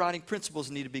are overriding principles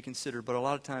that need to be considered, but a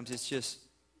lot of times it's just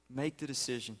make the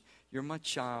decision. You're my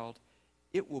child.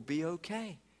 It will be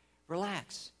okay.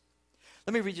 Relax.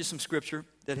 Let me read you some scripture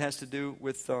that has to do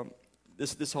with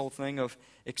this whole thing of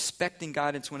expecting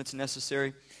guidance when it's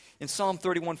necessary. In Psalm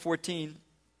 31:14,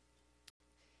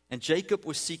 and Jacob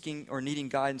was seeking or needing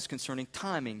guidance concerning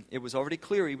timing. It was already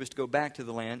clear he was to go back to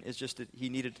the land. It's just that he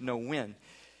needed to know when.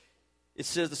 It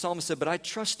says, the psalmist said, but I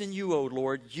trust in you, O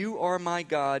Lord. You are my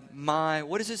God.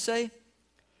 What does it say?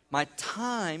 My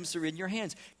times are in your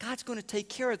hands. God's going to take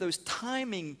care of those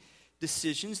timing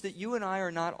decisions that you and I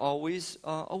are not always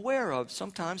aware of.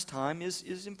 Sometimes time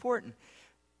is important.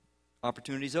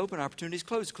 Opportunities open, opportunities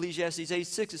closed. Ecclesiastes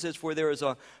 8:6, it says, for there is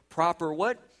a proper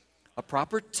what? A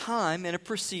proper time and a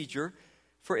procedure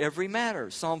for every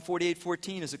matter. Psalm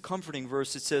 48:14 is a comforting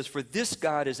verse. It says, for this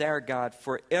God is our God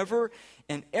forever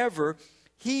and ever.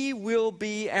 He will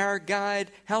be our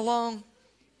guide. How long?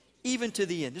 Even to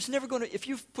the end. There's never going to, if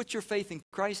you've put your faith in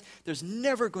Christ, there's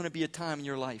never going to be a time in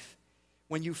your life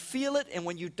when you feel it and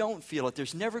when you don't feel it.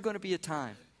 There's never going to be a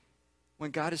time when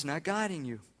God is not guiding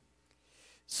you.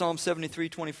 Psalm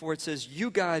 73:24, it says, you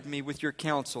guide me with your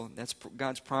counsel. That's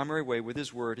God's primary way, with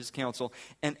His word, His counsel.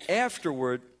 And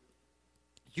afterward,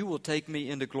 you will take me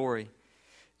into glory.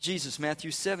 Jesus,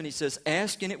 Matthew 7, He says,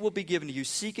 ask and it will be given to you.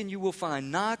 Seek and you will find.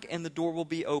 Knock and the door will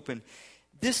be open.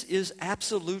 This is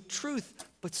absolute truth.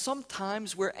 But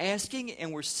sometimes we're asking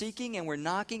and we're seeking and we're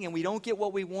knocking and we don't get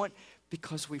what we want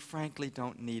because we frankly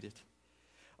don't need it.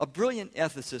 A brilliant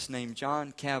ethicist named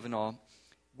John Kavanaugh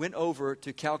went over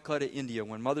to Calcutta, India,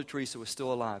 when Mother Teresa was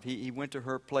still alive. He went to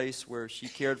her place where she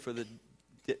cared for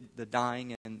the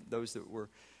dying and those that were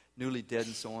newly dead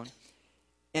and so on.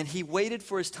 And he waited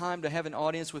for his time to have an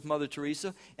audience with Mother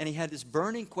Teresa, and he had this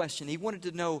burning question. He wanted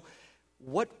to know,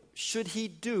 what should he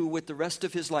do with the rest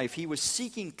of his life? He was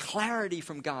seeking clarity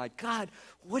from God. God,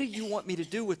 what do you want me to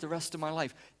do with the rest of my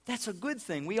life? That's a good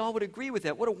thing. We all would agree with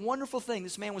that. What a wonderful thing.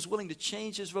 This man was willing to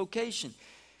change his vocation.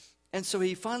 And so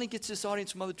he finally gets this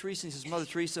audience with Mother Teresa, and he says, Mother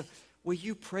Teresa, will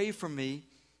you pray for me?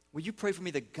 Will you pray for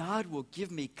me that God will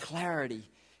give me clarity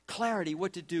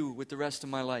what to do with the rest of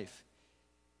my life?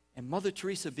 And Mother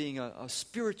Teresa, being a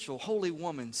spiritual, holy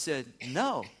woman, said,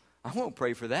 no, I won't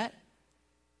pray for that.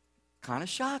 Kind of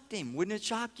shocked him. Wouldn't it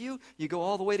shock you? You go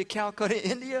all the way to Calcutta,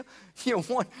 India. You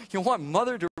want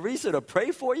Mother Teresa to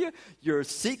pray for you? You're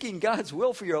seeking God's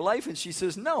will for your life. And she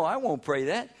says, no, I won't pray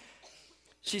that.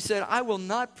 She said, I will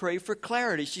not pray for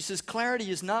clarity. She says, clarity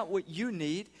is not what you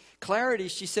need. Clarity,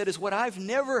 she said, is what I've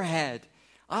never had.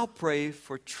 I'll pray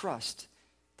for trust.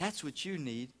 That's what you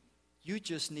need. You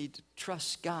just need to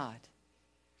trust God.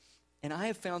 And I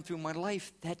have found through my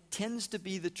life that tends to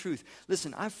be the truth.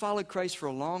 Listen, I've followed Christ for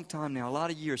a long time now, a lot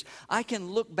of years. I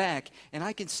can look back and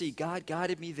I can see God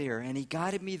guided me there, and He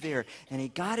guided me there, and He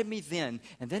guided me then,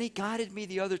 and then He guided me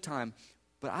the other time.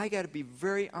 But I got to be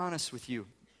very honest with you.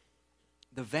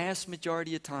 The vast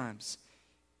majority of times,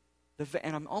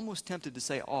 and I'm almost tempted to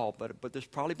say all, but there's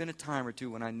probably been a time or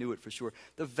two when I knew it for sure.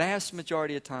 The vast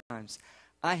majority of times,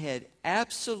 I had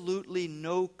absolutely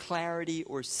no clarity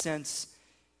or sense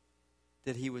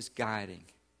that He was guiding.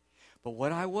 But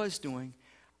what I was doing,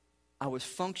 I was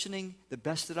functioning the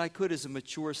best that I could as a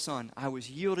mature son. I was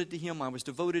yielded to Him. I was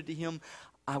devoted to Him.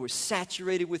 I was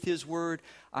saturated with His Word.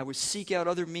 I would seek out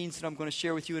other means that I'm going to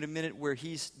share with you in a minute where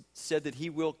He's said that He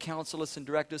will counsel us and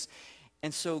direct us.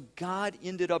 And so God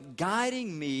ended up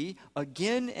guiding me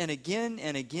again and again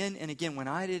and again and again when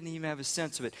I didn't even have a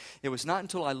sense of it. It was not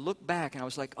until I looked back and I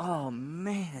was like, oh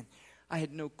man, I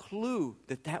had no clue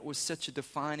that that was such a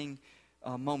defining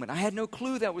moment. I had no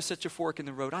clue that was such a fork in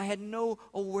the road. I had no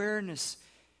awareness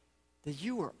that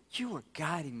you were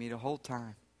guiding me the whole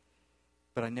time.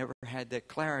 But I never had that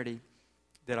clarity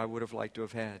that I would have liked to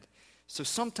have had. So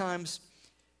sometimes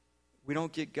we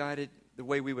don't get guided the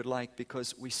way we would like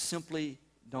because we simply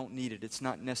don't need it. It's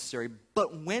not necessary.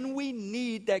 But when we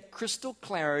need that crystal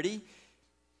clarity,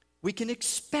 we can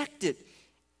expect it.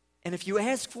 And if you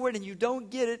ask for it and you don't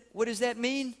get it, what does that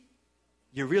mean?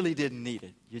 You really didn't need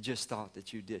it. You just thought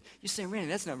that you did. You say, Randy,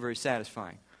 that's not very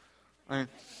satisfying.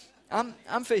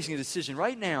 I'm facing a decision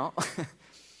right now,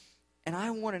 and I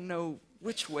want to know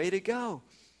which way to go.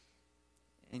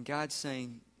 And God's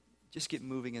saying, just get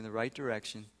moving in the right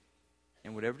direction.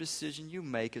 And whatever decision you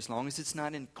make, as long as it's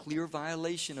not in clear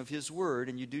violation of His Word,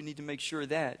 and you do need to make sure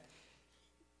that,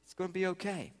 it's going to be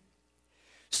okay.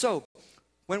 So,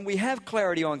 when we have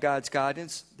clarity on God's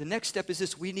guidance, the next step is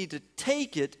this. We need to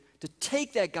take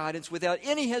that guidance without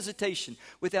any hesitation,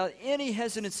 without any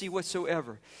hesitancy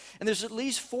whatsoever. And there's at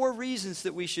least 4 reasons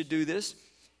that we should do this.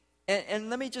 And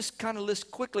let me just kind of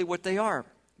list quickly what they are.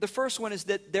 The first one is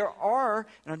that there are,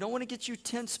 and I don't want to get you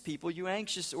tense people, you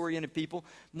anxious-oriented people,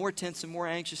 more tense and more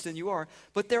anxious than you are,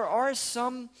 but there are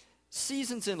some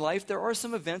seasons in life, there are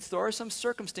some events, there are some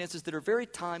circumstances that are very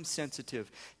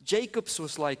time-sensitive. Jacob's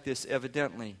was like this,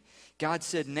 evidently. God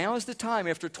said, now is the time,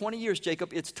 after 20 years,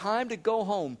 Jacob, it's time to go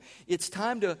home. It's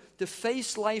time to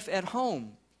face life at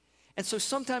home. And so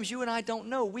sometimes you and I don't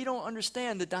know. We don't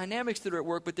understand the dynamics that are at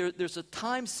work, but there's a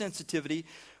time sensitivity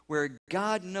where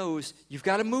God knows you've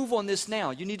got to move on this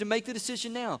now. You need to make the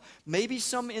decision now. Maybe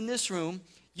some in this room,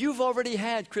 you've already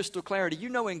had crystal clarity. You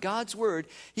know in God's Word,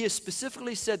 He has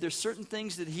specifically said there's certain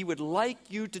things that He would like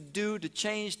you to do, to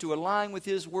change, to align with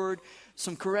His Word,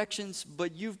 some corrections,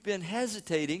 but you've been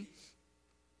hesitating.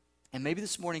 And maybe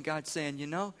this morning God's saying, you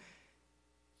know,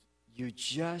 you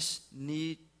just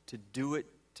need to do it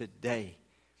today.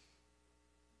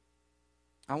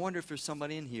 I wonder if there's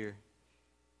somebody in here,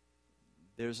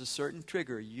 there's a certain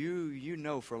trigger. You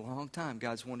know for a long time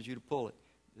God's wanted you to pull it.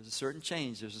 There's a certain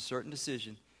change. There's a certain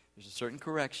decision. There's a certain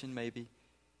correction maybe.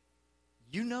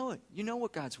 You know it. You know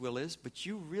what God's will is, but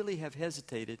you really have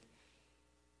hesitated.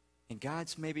 And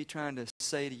God's maybe trying to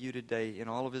say to you today in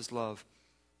all of His love,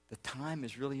 the time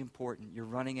is really important. You're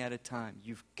running out of time.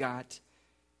 You've got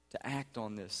to act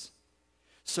on this.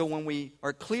 So when we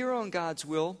are clear on God's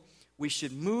will, we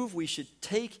should move. We should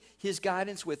take His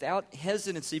guidance without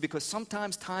hesitancy because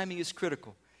sometimes timing is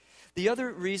critical. The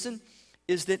other reason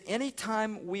is that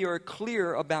anytime we are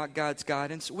clear about God's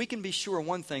guidance, we can be sure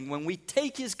one thing. When we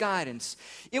take His guidance,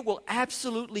 it will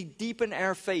absolutely deepen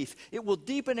our faith. It will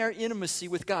deepen our intimacy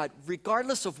with God,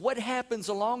 regardless of what happens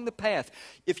along the path.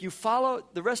 If you follow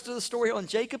the rest of the story on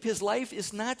Jacob, his life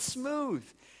is not smooth.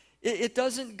 It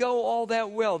doesn't go all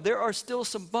that well. There are still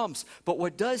some bumps. But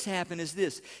what does happen is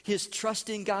this. His trust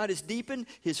in God is deepened.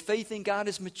 His faith in God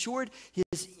is matured.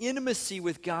 His intimacy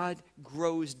with God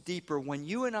grows deeper. When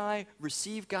you and I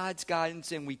receive God's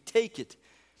guidance and we take it,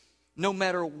 no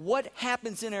matter what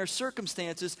happens in our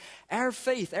circumstances, our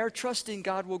faith, our trust in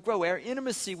God will grow. Our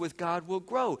intimacy with God will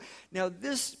grow. Now,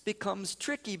 this becomes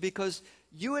tricky because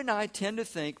you and I tend to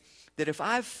think that if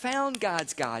I've found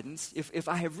God's guidance, if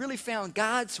I have really found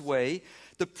God's way,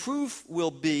 the proof will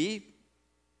be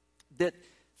that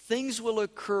things will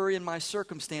occur in my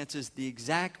circumstances the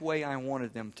exact way I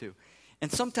wanted them to.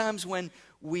 And sometimes when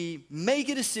we make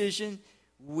a decision,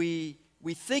 we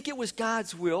think it was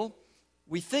God's will,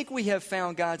 we think we have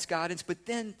found God's guidance, but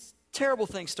then terrible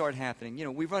things start happening. You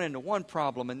know, we run into one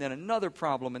problem and then another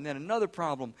problem and then another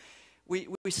problem. We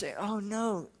say, oh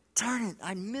no, darn it,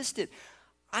 I missed it.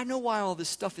 I know why all this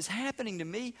stuff is happening to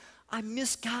me. I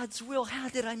missed God's will. How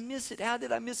did I miss it? How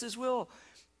did I miss His will?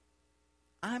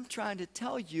 I'm trying to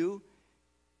tell you,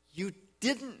 you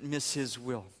didn't miss His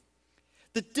will.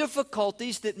 The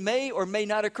difficulties that may or may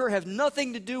not occur have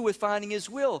nothing to do with finding His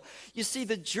will. You see,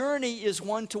 the journey is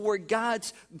one toward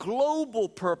God's global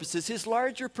purposes, His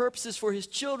larger purposes for His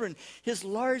children, His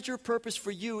larger purpose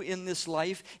for you in this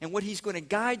life, and what He's going to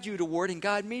guide you toward and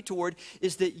guide me toward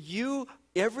is that you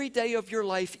every day of your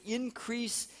life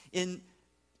increase in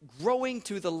growing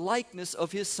to the likeness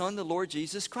of His Son, the Lord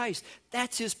Jesus Christ.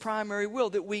 That's His primary will,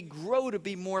 that we grow to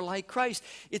be more like Christ.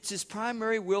 It's His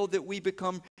primary will that we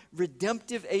become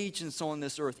redemptive agents on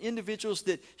this earth, individuals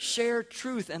that share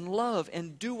truth and love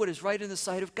and do what is right in the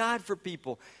sight of God for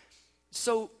people.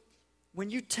 So when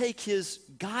you take His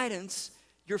guidance,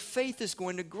 your faith is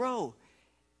going to grow.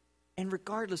 And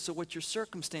regardless of what your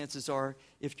circumstances are,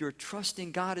 if your trust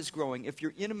in God is growing, if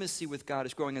your intimacy with God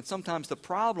is growing, and sometimes the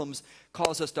problems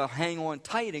cause us to hang on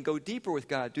tight and go deeper with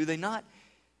God, do they not?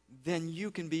 Then you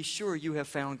can be sure you have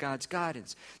found God's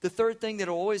guidance. The third thing that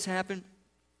will always happen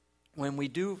when we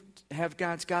do have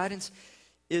God's guidance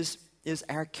is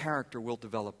our character will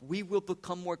develop. We will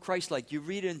become more Christ-like. You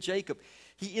read in Jacob,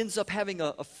 he ends up having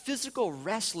a physical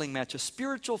wrestling match, a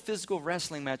spiritual physical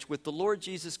wrestling match with the Lord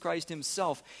Jesus Christ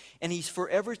Himself, and he's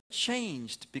forever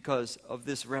changed because of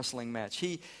this wrestling match.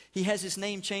 He has his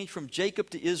name changed from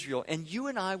Jacob to Israel, and you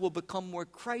and I will become more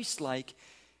Christ-like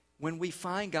when we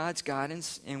find God's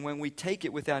guidance and when we take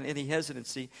it without any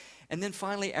hesitancy. And then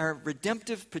finally, our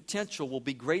redemptive potential will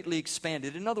be greatly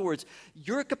expanded. In other words,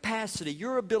 your capacity,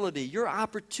 your ability, your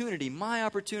opportunity, my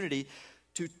opportunity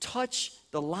to touch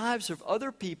the lives of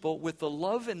other people with the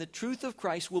love and the truth of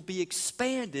Christ will be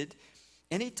expanded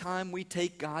anytime we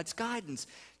take God's guidance.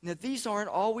 Now, these aren't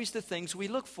always the things we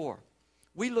look for.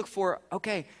 We look for,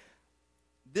 okay,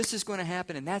 this is going to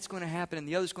happen and that's going to happen and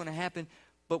the other's going to happen,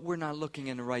 but we're not looking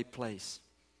in the right place.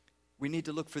 We need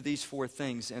to look for these four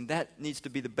things, and that needs to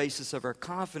be the basis of our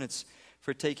confidence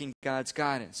for taking God's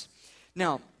guidance.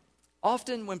 Now,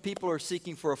 often when people are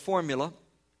seeking for a formula,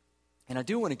 and I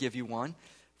do want to give you one,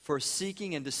 for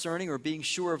seeking and discerning or being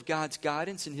sure of God's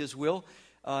guidance and His will,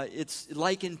 it's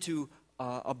likened to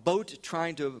a boat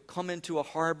trying to come into a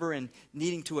harbor and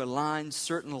needing to align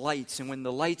certain lights. And when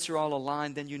the lights are all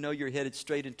aligned, then you know you're headed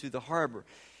straight into the harbor.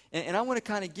 And I want to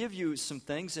kind of give you some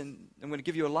things, and I'm going to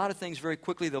give you a lot of things very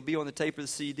quickly. They'll be on the tape or the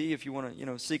CD if you want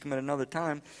to, seek them at another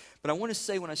time. But I want to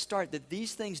say when I start that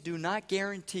these things do not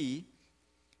guarantee,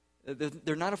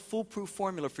 they're not a foolproof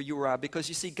formula for you or I, because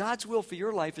you see, God's will for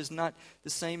your life is not the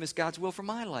same as God's will for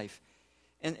my life.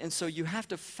 And so you have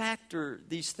to factor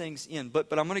these things in.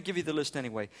 But I'm going to give you the list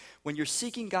anyway. When you're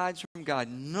seeking guidance from God,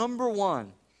 number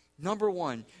one,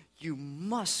 you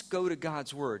must go to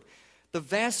God's Word. The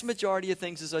vast majority of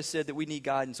things, as I said, that we need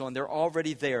guidance on, they're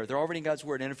already there. They're already in God's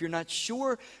Word. And if you're not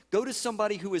sure, go to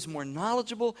somebody who is more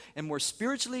knowledgeable and more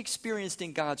spiritually experienced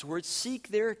in God's Word. Seek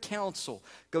their counsel.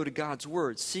 Go to God's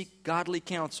Word. Seek godly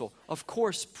counsel. Of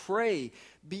course, pray.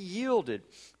 Be yielded.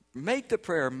 Make the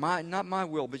prayer, not my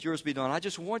will, but yours be done. I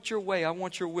just want your way. I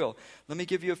want your will. Let me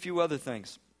give you a few other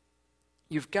things.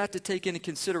 You've got to take into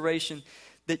consideration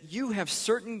that you have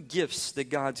certain gifts that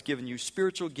God's given you,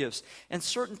 spiritual gifts, and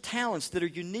certain talents that are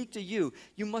unique to you.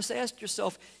 You must ask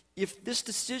yourself, if this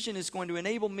decision is going to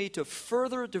enable me to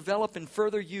further develop and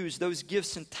further use those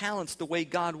gifts and talents the way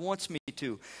God wants me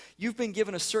to. You've been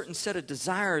given a certain set of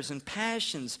desires and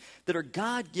passions that are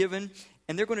God-given,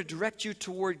 and they're going to direct you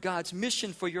toward God's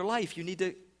mission for your life. You need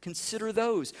to consider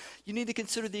those. You need to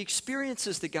consider the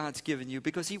experiences that God's given you,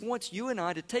 because He wants you and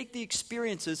I to take the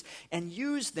experiences and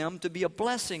use them to be a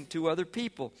blessing to other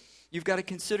people. You've got to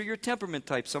consider your temperament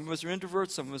type. Some of us are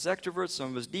introverts, some of us extroverts,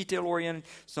 some of us detail-oriented,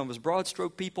 some of us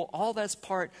broad-stroke people. All that's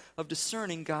part of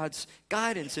discerning God's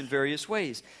guidance in various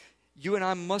ways. You and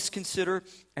I must consider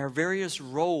our various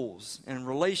roles and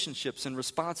relationships and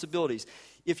responsibilities.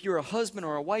 If you're a husband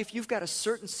or a wife, you've got a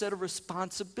certain set of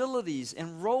responsibilities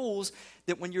and roles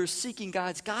that when you're seeking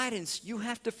God's guidance, you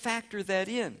have to factor that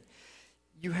in.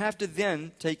 You have to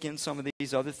then take in some of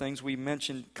these other things we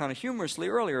mentioned kind of humorously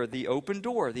earlier, the open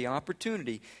door, the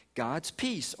opportunity, God's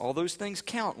peace. All those things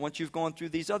count once you've gone through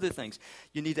these other things.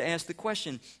 You need to ask the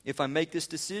question, if I make this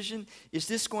decision, is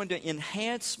this going to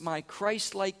enhance my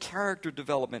Christ-like character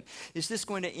development? Is this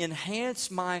going to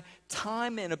enhance my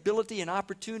time and ability and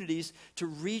opportunities to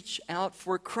reach out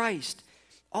for Christ?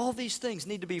 All these things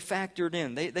need to be factored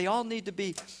in. They all need to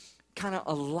be kind of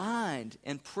aligned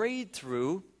and prayed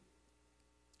through.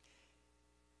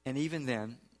 And even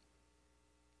then,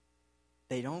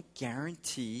 they don't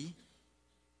guarantee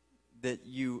that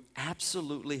you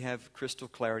absolutely have crystal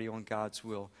clarity on God's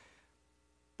will.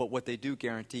 But what they do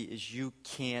guarantee is you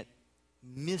can't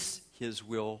miss His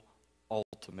will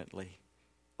ultimately.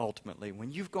 Ultimately.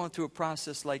 When you've gone through a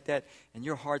process like that and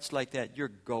your heart's like that, you're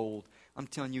gold. I'm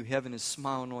telling you, heaven is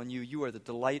smiling on you. You are the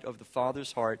delight of the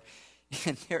Father's heart.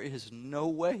 And there is no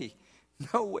way,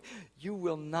 you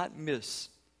will not miss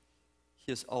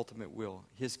His ultimate will.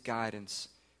 His guidance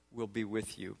will be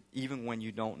with you, even when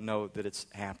you don't know that it's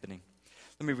happening.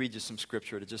 Let me read you some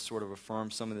scripture to just sort of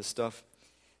affirm some of this stuff.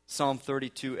 Psalm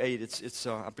 32:8.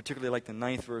 I particularly like the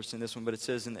 9th verse in this one, but it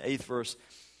says in the 8th verse,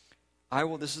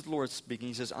 this is the Lord speaking.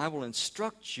 He says, I will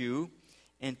instruct you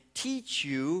and teach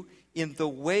you in the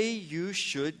way you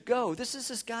should go. This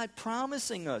is God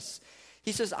promising us.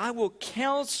 He says, I will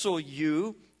counsel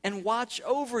you and watch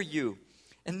over you.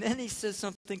 And then he says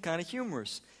something kind of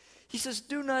humorous. He says,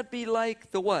 do not be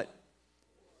like the what?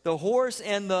 The horse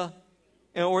and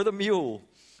or the mule,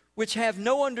 which have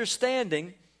no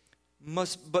understanding,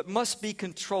 but must be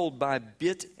controlled by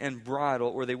bit and bridle,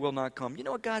 or they will not come. You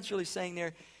know what God's really saying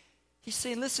there? He's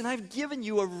saying, listen, I've given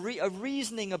you a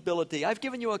reasoning ability. I've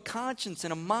given you a conscience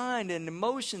and a mind and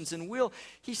emotions and will.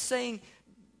 He's saying,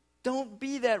 don't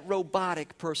be that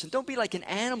robotic person. Don't be like an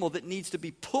animal that needs to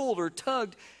be pulled or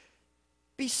tugged.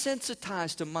 Be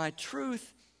sensitized to my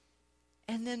truth,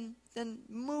 and then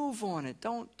move on it.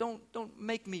 Don't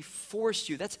make me force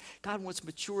you. God wants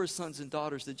mature sons and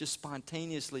daughters that just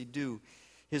spontaneously do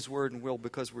His word and will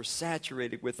because we're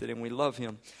saturated with it and we love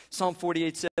Him. Psalm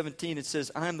 48:17, it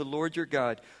says, I am the Lord your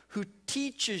God who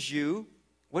teaches you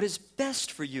what is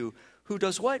best for you. Who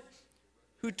does what?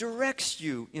 Who directs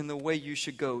you in the way you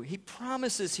should go. He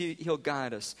promises He'll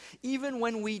guide us. Even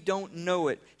when we don't know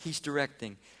it, He's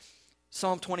directing.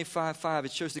 Psalm 25:5,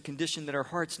 it shows the condition that our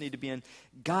hearts need to be in.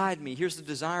 Guide me. Here's the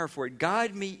desire for it.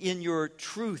 Guide me in your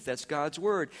truth. That's God's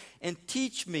word. And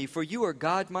teach me, for you are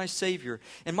God, my Savior.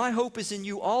 And my hope is in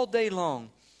you all day long.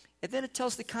 And then it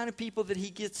tells the kind of people that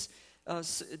He gets,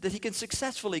 that He can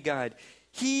successfully guide.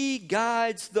 He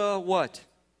guides the what?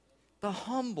 The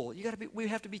humble. We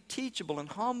have to be teachable and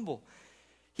humble.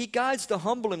 He guides the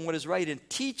humble in what is right and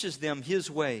teaches them His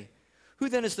way. Who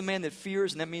then is the man that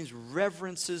fears, and that means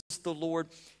reverences the Lord?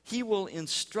 He will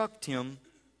instruct him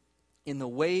in the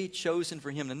way chosen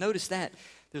for him. Now notice that.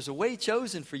 There's a way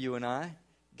chosen for you and I.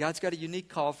 God's got a unique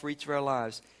call for each of our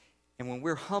lives. And when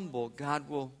we're humble, God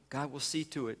will see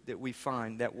to it that we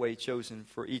find that way chosen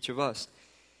for each of us.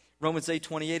 Romans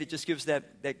 8:28, it just gives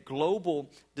that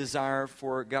global desire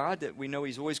for God that we know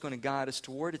He's always going to guide us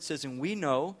toward. It says, and we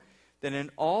know that in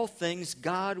all things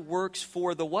God works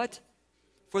for the what?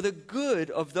 For the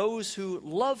good of those who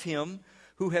love Him,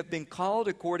 who have been called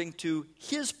according to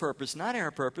His purpose, not our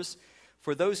purpose.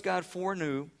 For those God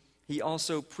foreknew, He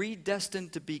also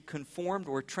predestined to be conformed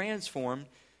or transformed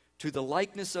to the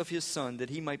likeness of His Son, that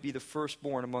He might be the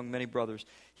firstborn among many brothers.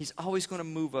 He's always going to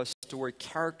move us toward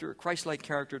Christ-like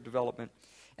character development.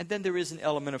 And then there is an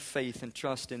element of faith and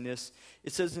trust in this.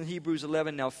 It says in Hebrews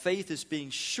 11, now faith is being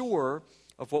sure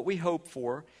of what we hope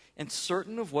for and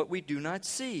certain of what we do not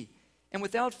see. And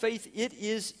without faith, it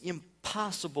is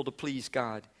impossible to please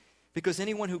God, because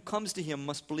anyone who comes to Him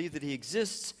must believe that He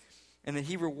exists and that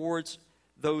He rewards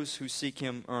those who seek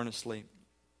Him earnestly.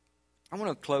 I want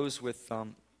to close with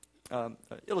an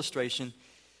illustration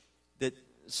that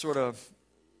sort of,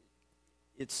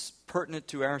 it's pertinent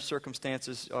to our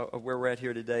circumstances of where we're at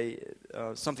here today,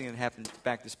 something that happened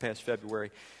back this past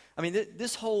February. I mean,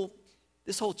 this whole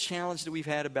challenge that we've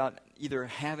had about either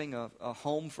having a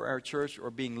home for our church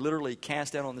or being literally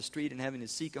cast out on the street and having to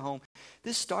seek a home,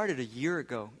 this started a year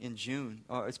ago in June.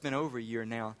 It's been over a year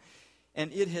now.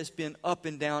 And it has been up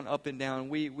and down, up and down.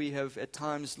 We have at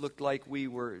times looked like we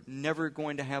were never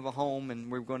going to have a home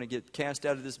and we were going to get cast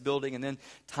out of this building. And then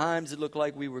times it looked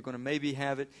like we were going to maybe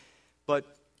have it. But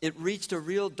it reached a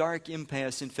real dark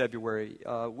impasse in February.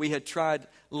 We had tried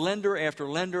lender after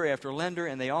lender after lender,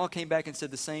 and they all came back and said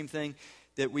the same thing,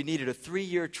 that we needed a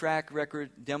 3-year track record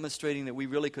demonstrating that we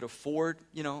really could afford,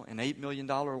 an $8 million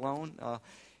loan.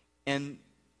 And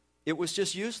it was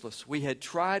just useless. We had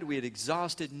tried, we had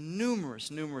exhausted numerous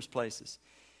places.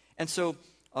 And so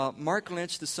Mark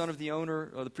Lynch, the son of the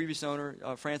owner, or the previous owner,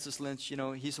 Francis Lynch,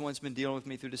 he's the one that's been dealing with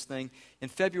me through this thing. In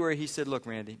February, he said, look,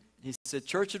 Randy, he said,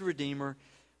 Church of the Redeemer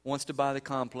wants to buy the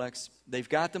complex. They've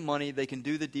got the money. They can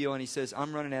do the deal. And he says,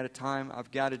 I'm running out of time.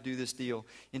 I've got to do this deal.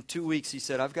 In 2 weeks, he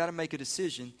said, I've got to make a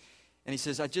decision. And he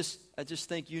says, I just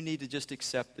think you need to just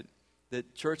accept it,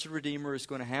 that Church of Redeemer is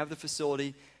going to have the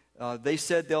facility. They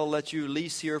said they'll let you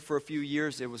lease here for a few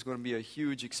years. It was going to be a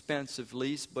huge, expensive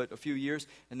lease, but a few years.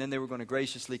 And then they were going to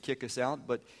graciously kick us out,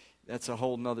 but that's a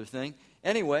whole nother thing.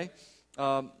 Anyway,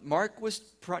 Mark was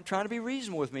trying to be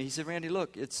reasonable with me. He said, Randy,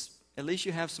 look, at least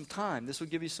you have some time. This will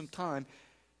give you some time.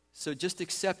 So just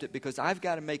accept it, because I've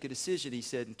got to make a decision, he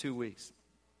said, in 2 weeks.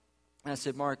 And I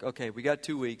said, Mark, okay, we got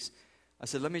 2 weeks. I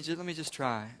said, let me just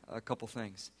try a couple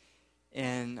things.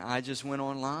 And I just went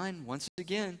online once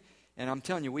again. And I'm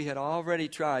telling you, we had already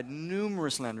tried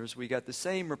numerous lenders. We got the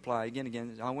same reply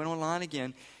again. I went online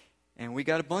again, and we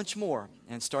got a bunch more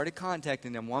and started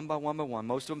contacting them one by one by one.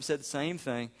 Most of them said the same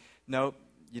thing. Nope,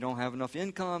 you don't have enough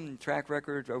income, track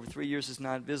record over 3 years is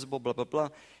not visible, blah, blah, blah.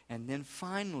 And then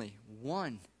finally,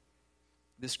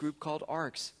 this group called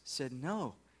ARCS, said,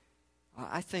 no,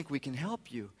 I think we can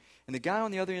help you. And the guy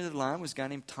on the other end of the line was a guy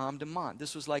named Tom DeMont.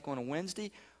 This was like on a Wednesday.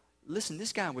 Listen,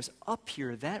 this guy was up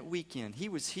here that weekend. He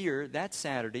was here that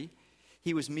Saturday.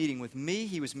 He was meeting with me.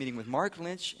 He was meeting with Mark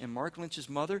Lynch and Mark Lynch's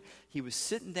mother. He was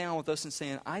sitting down with us and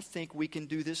saying, I think we can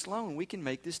do this loan. We can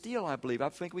make this deal, I believe. I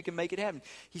think we can make it happen.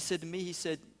 He said to me, he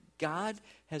said, God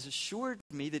has assured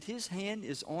me that his hand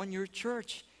is on your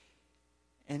church.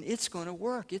 And it's going to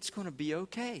work. It's going to be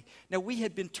okay. Now, we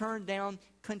had been turned down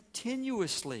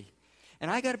continuously. And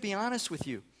I got to be honest with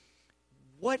you.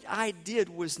 What I did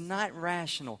was not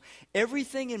rational.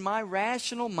 Everything in my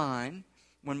rational mind,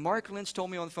 when Mark Lynch told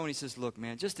me on the phone, he says, look,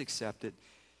 man, just accept it.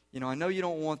 You know, I know you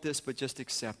don't want this, but just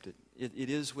accept it.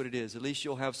 It is what it is. At least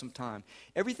you'll have some time.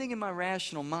 Everything in my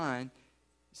rational mind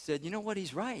said, you know what,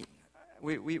 he's right.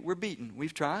 We're beaten.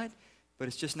 We've tried, but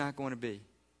it's just not going to be.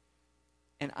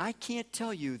 And I can't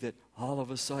tell you that all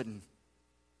of a sudden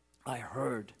I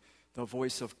heard the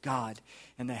voice of God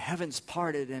and the heavens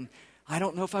parted, and I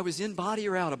don't know if I was in body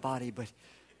or out of body, but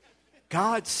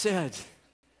God said,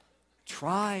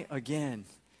 try again.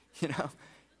 You know,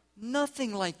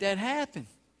 nothing like that happened.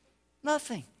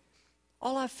 Nothing.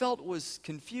 All I felt was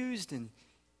confused and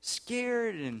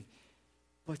scared,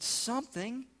 but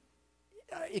something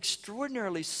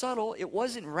extraordinarily subtle. It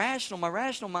wasn't rational. My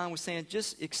rational mind was saying,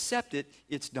 just accept it.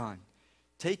 It's done.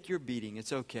 Take your beating.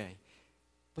 It's okay.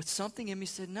 But something in me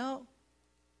said, no,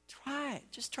 try it.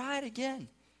 Just try it again.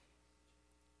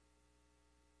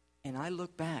 And I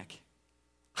look back.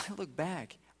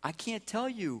 I can't tell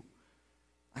you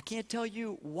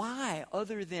why,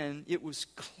 other than it was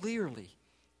clearly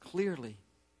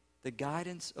the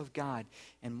guidance of God.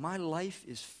 And my life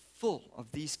is full of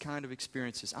these kind of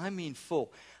experiences. I mean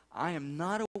full. I am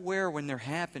not aware when they're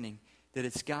happening that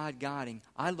it's God guiding.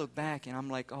 I look back and I'm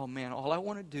like, oh man, all I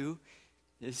want to do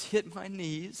is hit my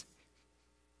knees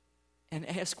and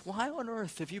ask, why on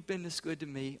earth have you been this good to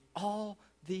me all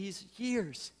these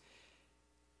years?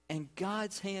 And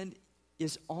God's hand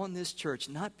is on this church,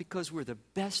 not because we're the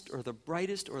best or the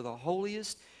brightest or the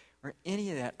holiest or any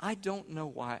of that. I don't know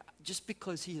why. Just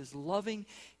because he is loving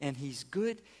and he's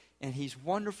good and he's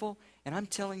wonderful. And I'm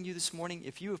telling you this morning,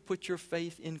 if you have put your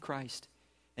faith in Christ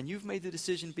and you've made the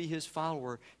decision to be his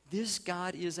follower, this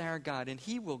God is our God, and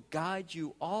he will guide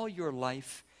you all your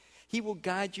life. He will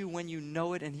guide you when you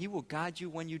know it, and he will guide you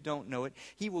when you don't know it.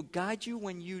 He will guide you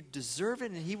when you deserve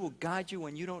it, and he will guide you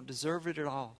when you don't deserve it at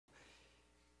all.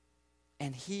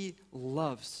 And he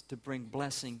loves to bring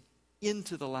blessing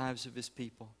into the lives of his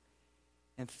people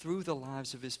and through the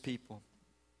lives of his people.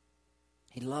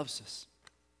 He loves us,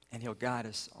 and he'll guide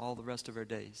us all the rest of our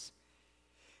days.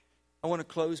 I want to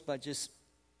close by just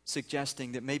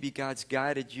suggesting that maybe God's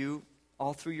guided you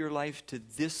all through your life to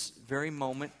this very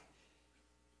moment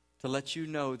to let you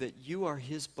know that you are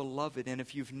his beloved. And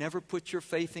if you've never put your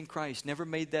faith in Christ, never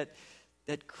made that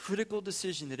critical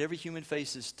decision that every human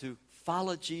faces to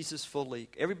follow Jesus fully.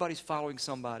 Everybody's following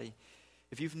somebody.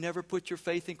 If you've never put your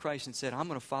faith in Christ and said, I'm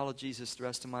going to follow Jesus the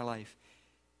rest of my life,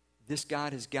 this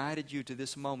God has guided you to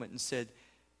this moment and said,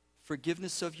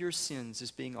 forgiveness of your sins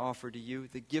is being offered to you,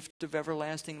 the gift of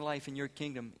everlasting life in your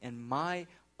kingdom, and my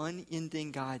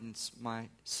unending guidance, my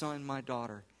son, my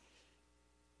daughter,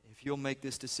 if you'll make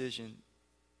this decision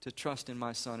to trust in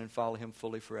my son and follow him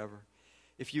fully forever.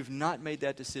 If you've not made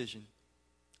that decision,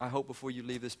 I hope before you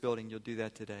leave this building you'll do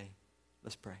that today.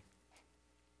 Let's pray.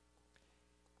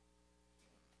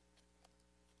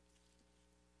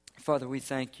 Father, we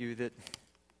thank you that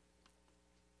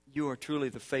you are truly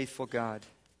the faithful God.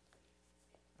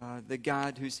 The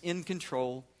God who's in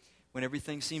control when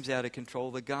everything seems out of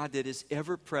control. The God that is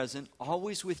ever present,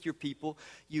 always with your people.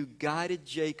 You guided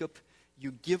Jacob.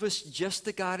 You give us just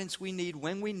the guidance we need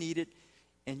when we need it.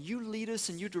 And you lead us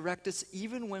and you direct us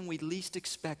even when we least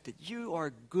expect it. You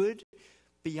are good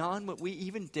beyond what we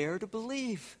even dare to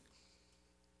believe.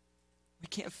 We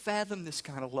can't fathom this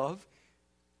kind of love.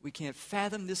 We can't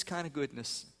fathom this kind of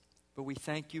goodness. But we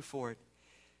thank you for it.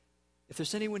 If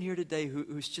there's anyone here today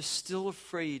who's just still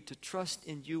afraid to trust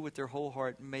in you with their whole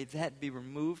heart, may that be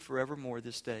removed forevermore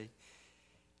this day.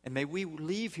 And may we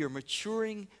leave here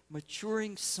maturing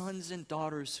sons and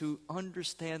daughters who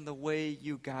understand the way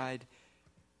you guide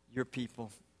your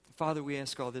people. Father, we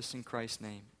ask all this in Christ's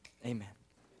name. Amen.